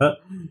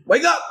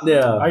 Wake up!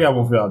 Yeah. I got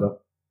one for y'all though.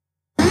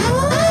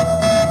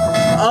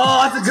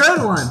 Oh, that's a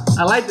good one.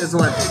 I like this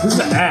one. This is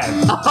an ad.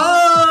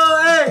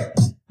 Oh, hey,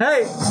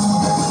 hey.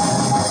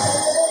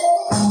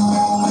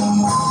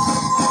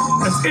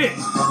 That's it.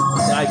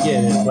 I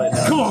get it, but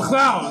no. Come on,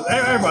 clowns.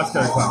 Everybody's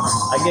got a clown.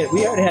 I get it.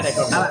 We already had that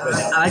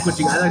conversation. I like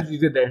what you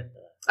did there.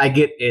 I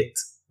get it.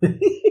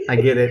 I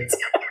get it.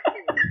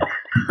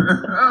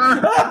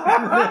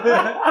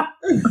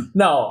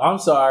 No, I'm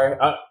sorry.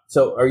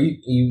 So are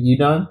you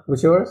done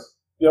with yours?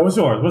 Yeah, what's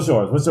yours? What's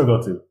your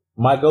go-to?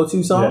 My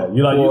go-to song? Yeah,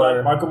 you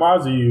like Michael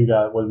Myers, or you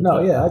got what?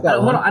 No, yeah, I got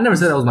Hold one. on, I never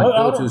said that was my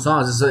Oh, go-to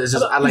song. It's just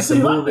I like the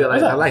you like movie. it.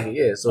 I like it.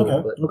 Yeah. So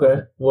Okay. but-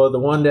 Okay. Well, the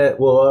one that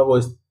will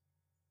always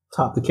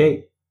top the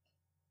cake.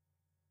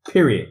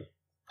 Period.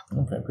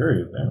 Okay,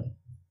 period. Damn.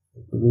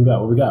 What we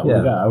got? What we got? What Yeah.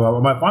 we got? I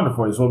might find it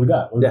for you. So what we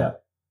got? What we got?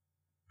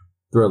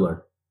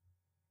 Thriller.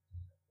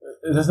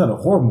 That's not a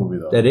horror movie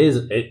though. That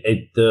is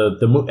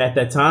the at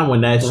that time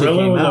when that shit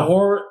Thriller came was a out.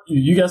 horror.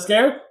 You got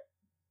scared?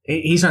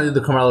 He's trying to do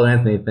the Carmelo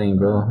Anthony thing,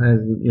 bro.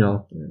 And, you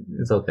know,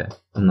 it's okay.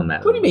 I'm not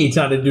mad. What do you mean he's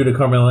trying to do the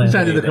Carmelo He's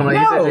Anthony? trying to do the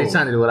Carmelo. No. He's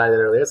trying to do what I did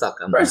earlier. It's all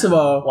good. First of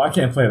all, Well, I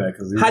can't play that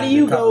because how do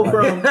you go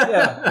from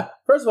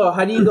First of all,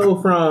 how do you go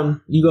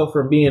from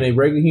being a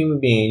regular human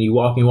being, you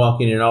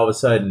walking, and all of a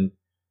sudden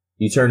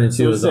you turn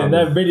into a zombie?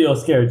 that video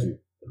scared you?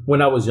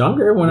 When I was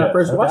younger, when I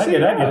first watched I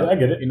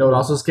get it. You know what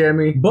also scared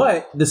me?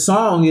 But the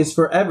song is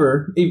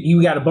forever.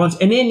 You got a bunch,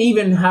 and then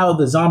even how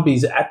the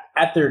zombies at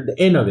the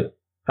end of it,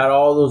 how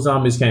all those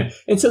zombies came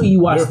until you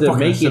watch They're the fucking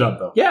making. shit up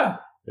though. Yeah,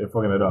 They're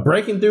fucking it up.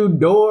 breaking through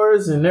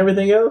doors and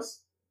everything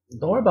else.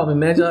 Don't worry about me,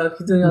 man. Y'all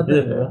keep doing your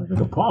thing, bro.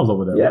 There's a pause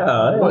over there.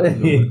 Yeah,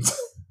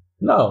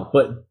 no,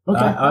 but Okay,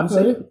 I'm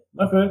saying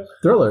Okay.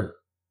 Thriller.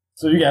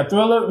 So you got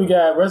Thriller, we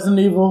got Resident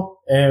Evil,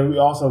 and we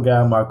also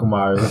got Michael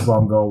Myers. That's what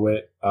I'm going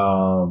with.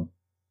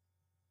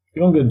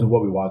 We're going to get into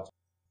what we watched.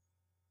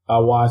 I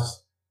watched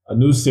a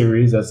new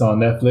series that's on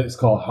Netflix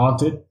called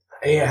Haunted.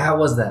 Yeah, how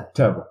was that?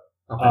 Terrible.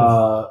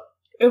 Okay.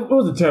 It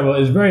wasn't terrible.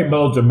 It's very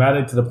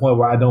melodramatic to the point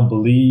where I don't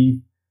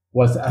believe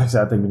what's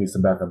actually. I think we need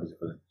some background music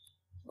for this.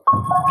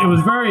 It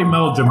was very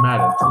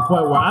melodramatic to the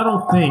point where I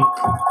don't think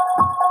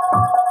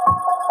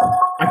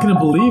I couldn't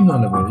believe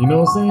none of it. You know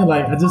what I'm saying?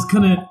 Like I just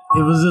couldn't.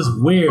 It was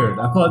just weird.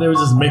 I thought they were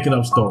just making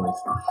up stories.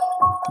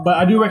 But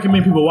I do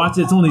recommend people watch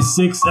it. It's only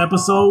 6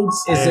 episodes.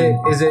 Is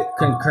it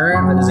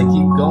concurrent or does it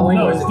keep going?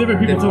 No, or it's is it different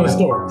people telling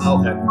stories.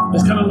 Okay.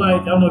 It's kind of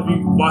like I don't know if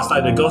you watched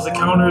like the Ghost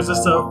Encounters and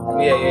stuff.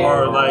 Yeah.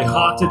 Or like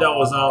Haunted that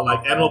was on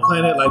like Animal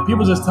Planet. Like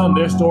people just telling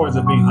their stories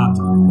of being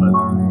haunted.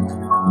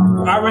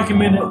 But I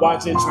recommend it.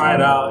 Watch it, try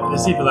it out, and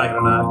see if you like it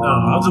or not. I don't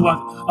know. I'll just watch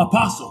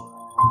Apostle.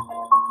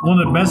 One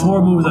of the best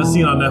horror movies I've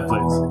seen on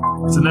Netflix.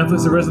 It's a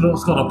Netflix original.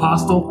 It's called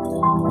Apostle.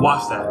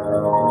 Watch that.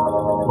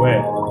 Go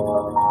ahead.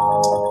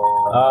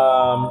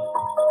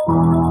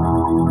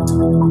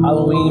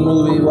 Halloween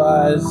movie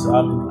wise,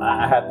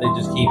 I have to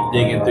just keep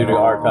digging through the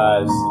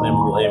archives and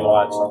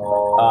watch.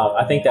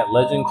 I think that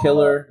Legend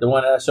Killer, the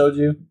one that I showed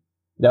you,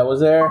 that was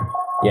there.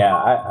 Yeah,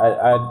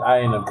 I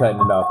ended up cutting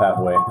it off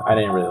halfway. I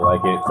didn't really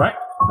like it. Right.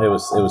 It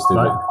was stupid.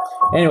 Right.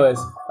 Anyways,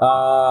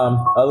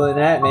 other than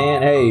that,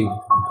 man, hey,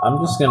 I'm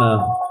just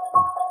gonna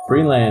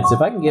freelance.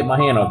 If I can get my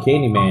hand on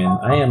Candyman,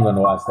 I am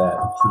gonna watch that.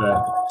 True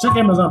that. Check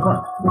Amazon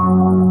Prime.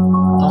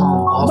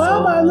 Also,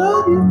 Mom, I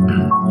love you.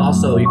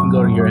 Also, you can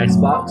go to your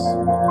Xbox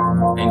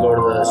and go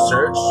to the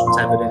search,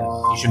 type it in.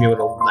 You should be able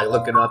to like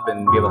look it up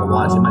and be able to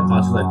watch it. It might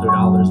cost you like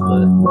 $3,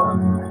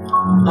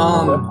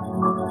 but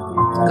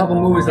a couple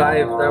movies that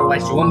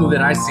actually one movie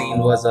that I seen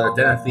was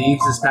Den of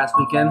Thieves this past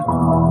weekend.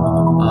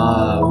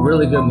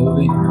 Really good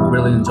movie.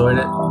 Really enjoyed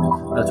it.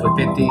 That's with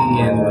 50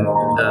 and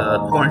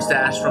Porn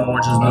Stash from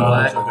Orange is the New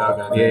Black.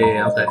 Okay.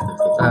 Yeah, okay.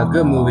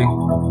 Good movie.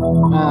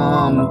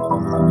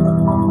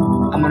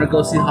 I'm gonna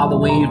go see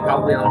Halloween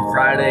probably on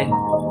Friday.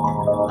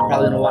 I'm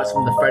probably gonna watch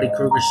some of the Freddy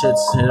Krueger shits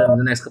here in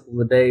the next couple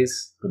of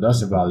days.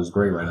 Production value is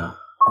great right now.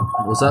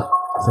 What's up?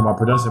 So my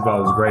production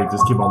value is great.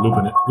 Just keep on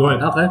looping it. Go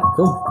ahead. Okay,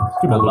 cool.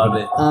 Keep I on love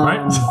looping it. Right?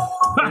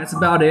 That's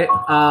about it.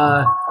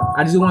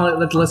 I just want to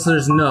let the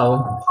listeners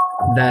know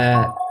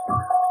that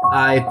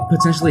I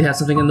potentially have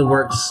something in the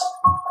works.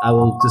 I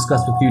will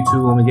discuss with you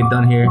two when we get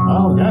done here.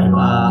 Oh, okay.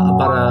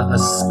 About a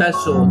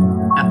special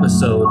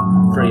episode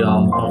for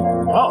y'all.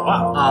 Oh,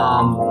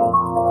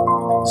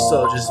 wow.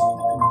 So just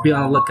be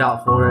on the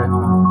lookout for it.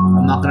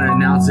 I'm not gonna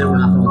announce it. We're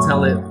not gonna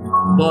tell it,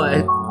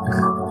 but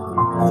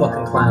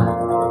fucking clown.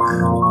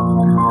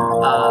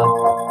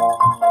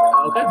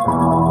 Okay.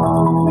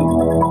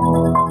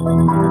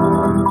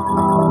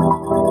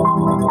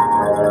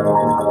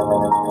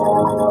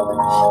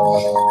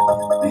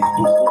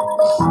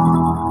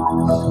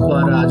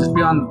 But just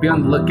be on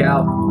the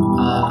lookout.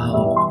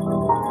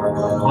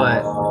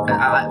 But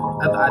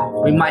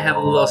we might have a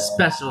little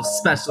special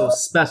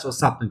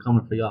something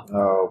coming for y'all.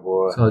 Oh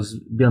boy. So just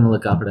be on the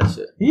lookout for that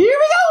shit. Here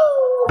we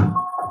go.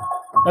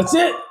 That's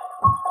it.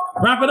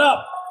 Wrap it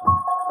up.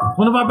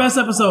 One of our best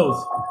episodes.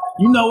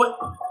 You know it.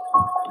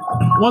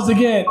 Once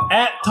again,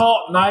 at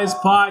Talk Nice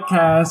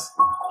Podcast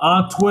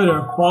on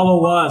Twitter.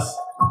 Follow us.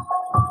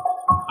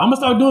 I'm gonna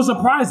start doing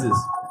some prizes.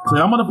 So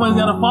I'm gonna play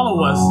gotta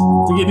follow us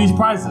to get these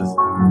prizes.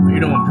 You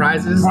don't want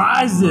prizes?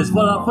 Prizes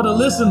for the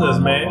listeners,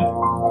 man.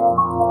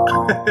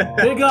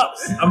 Big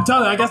ups. I'm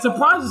telling you, I got some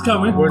prizes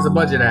coming. Where's the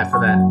budget at for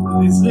that?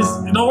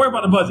 Don't worry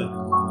about the budget.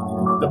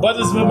 The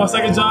budget's with my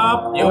second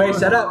job. You wait,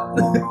 shut up.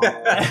 The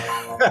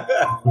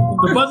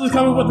budget's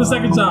coming with the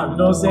second job. You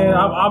know what I'm saying?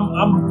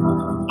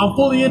 I'm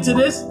fully into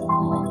this.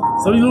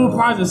 So these little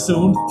prizes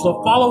soon.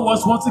 So follow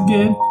us once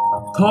again.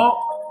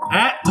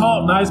 At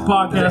Talk Nice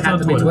Podcast. Does it have on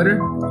to be Twitter?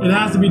 It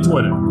has to be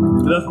Twitter.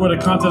 That's where the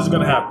contest is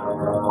gonna happen.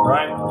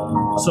 Right?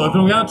 So if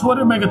you don't got a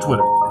Twitter, make a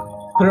Twitter.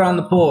 Put it on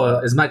the poll.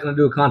 Is Mike gonna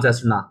do a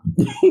contest or not?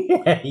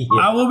 Yeah.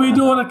 I will be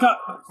doing it's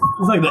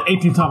like the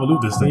 18th time I loot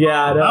this thing.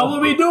 Yeah, I know. I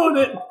will be doing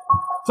it.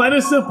 Plain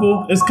and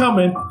simple. It's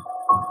coming.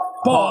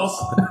 Pause.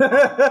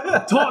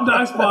 Talk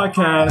Nice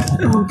Podcast.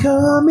 I'm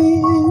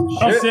coming.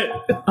 Oh shit.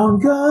 I'm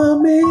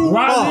coming.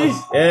 Rodney.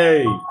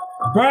 Hey.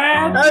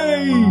 Brad.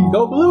 Hey.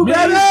 Go blue, Me.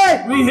 baby.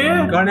 We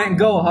here. Garnett and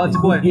go. Holla at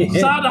your boy. Yeah.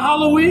 Shout out to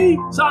Halloween.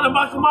 Shout out to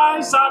Michael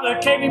Myers. Shout out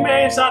to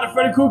Candyman. Shout out to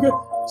Freddy Krueger.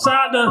 Shout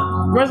out to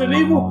Resident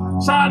Evil.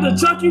 Shout out to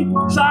Chucky.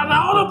 Shout out to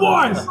all the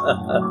boys.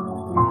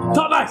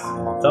 Talk nice.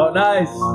 Talk nice.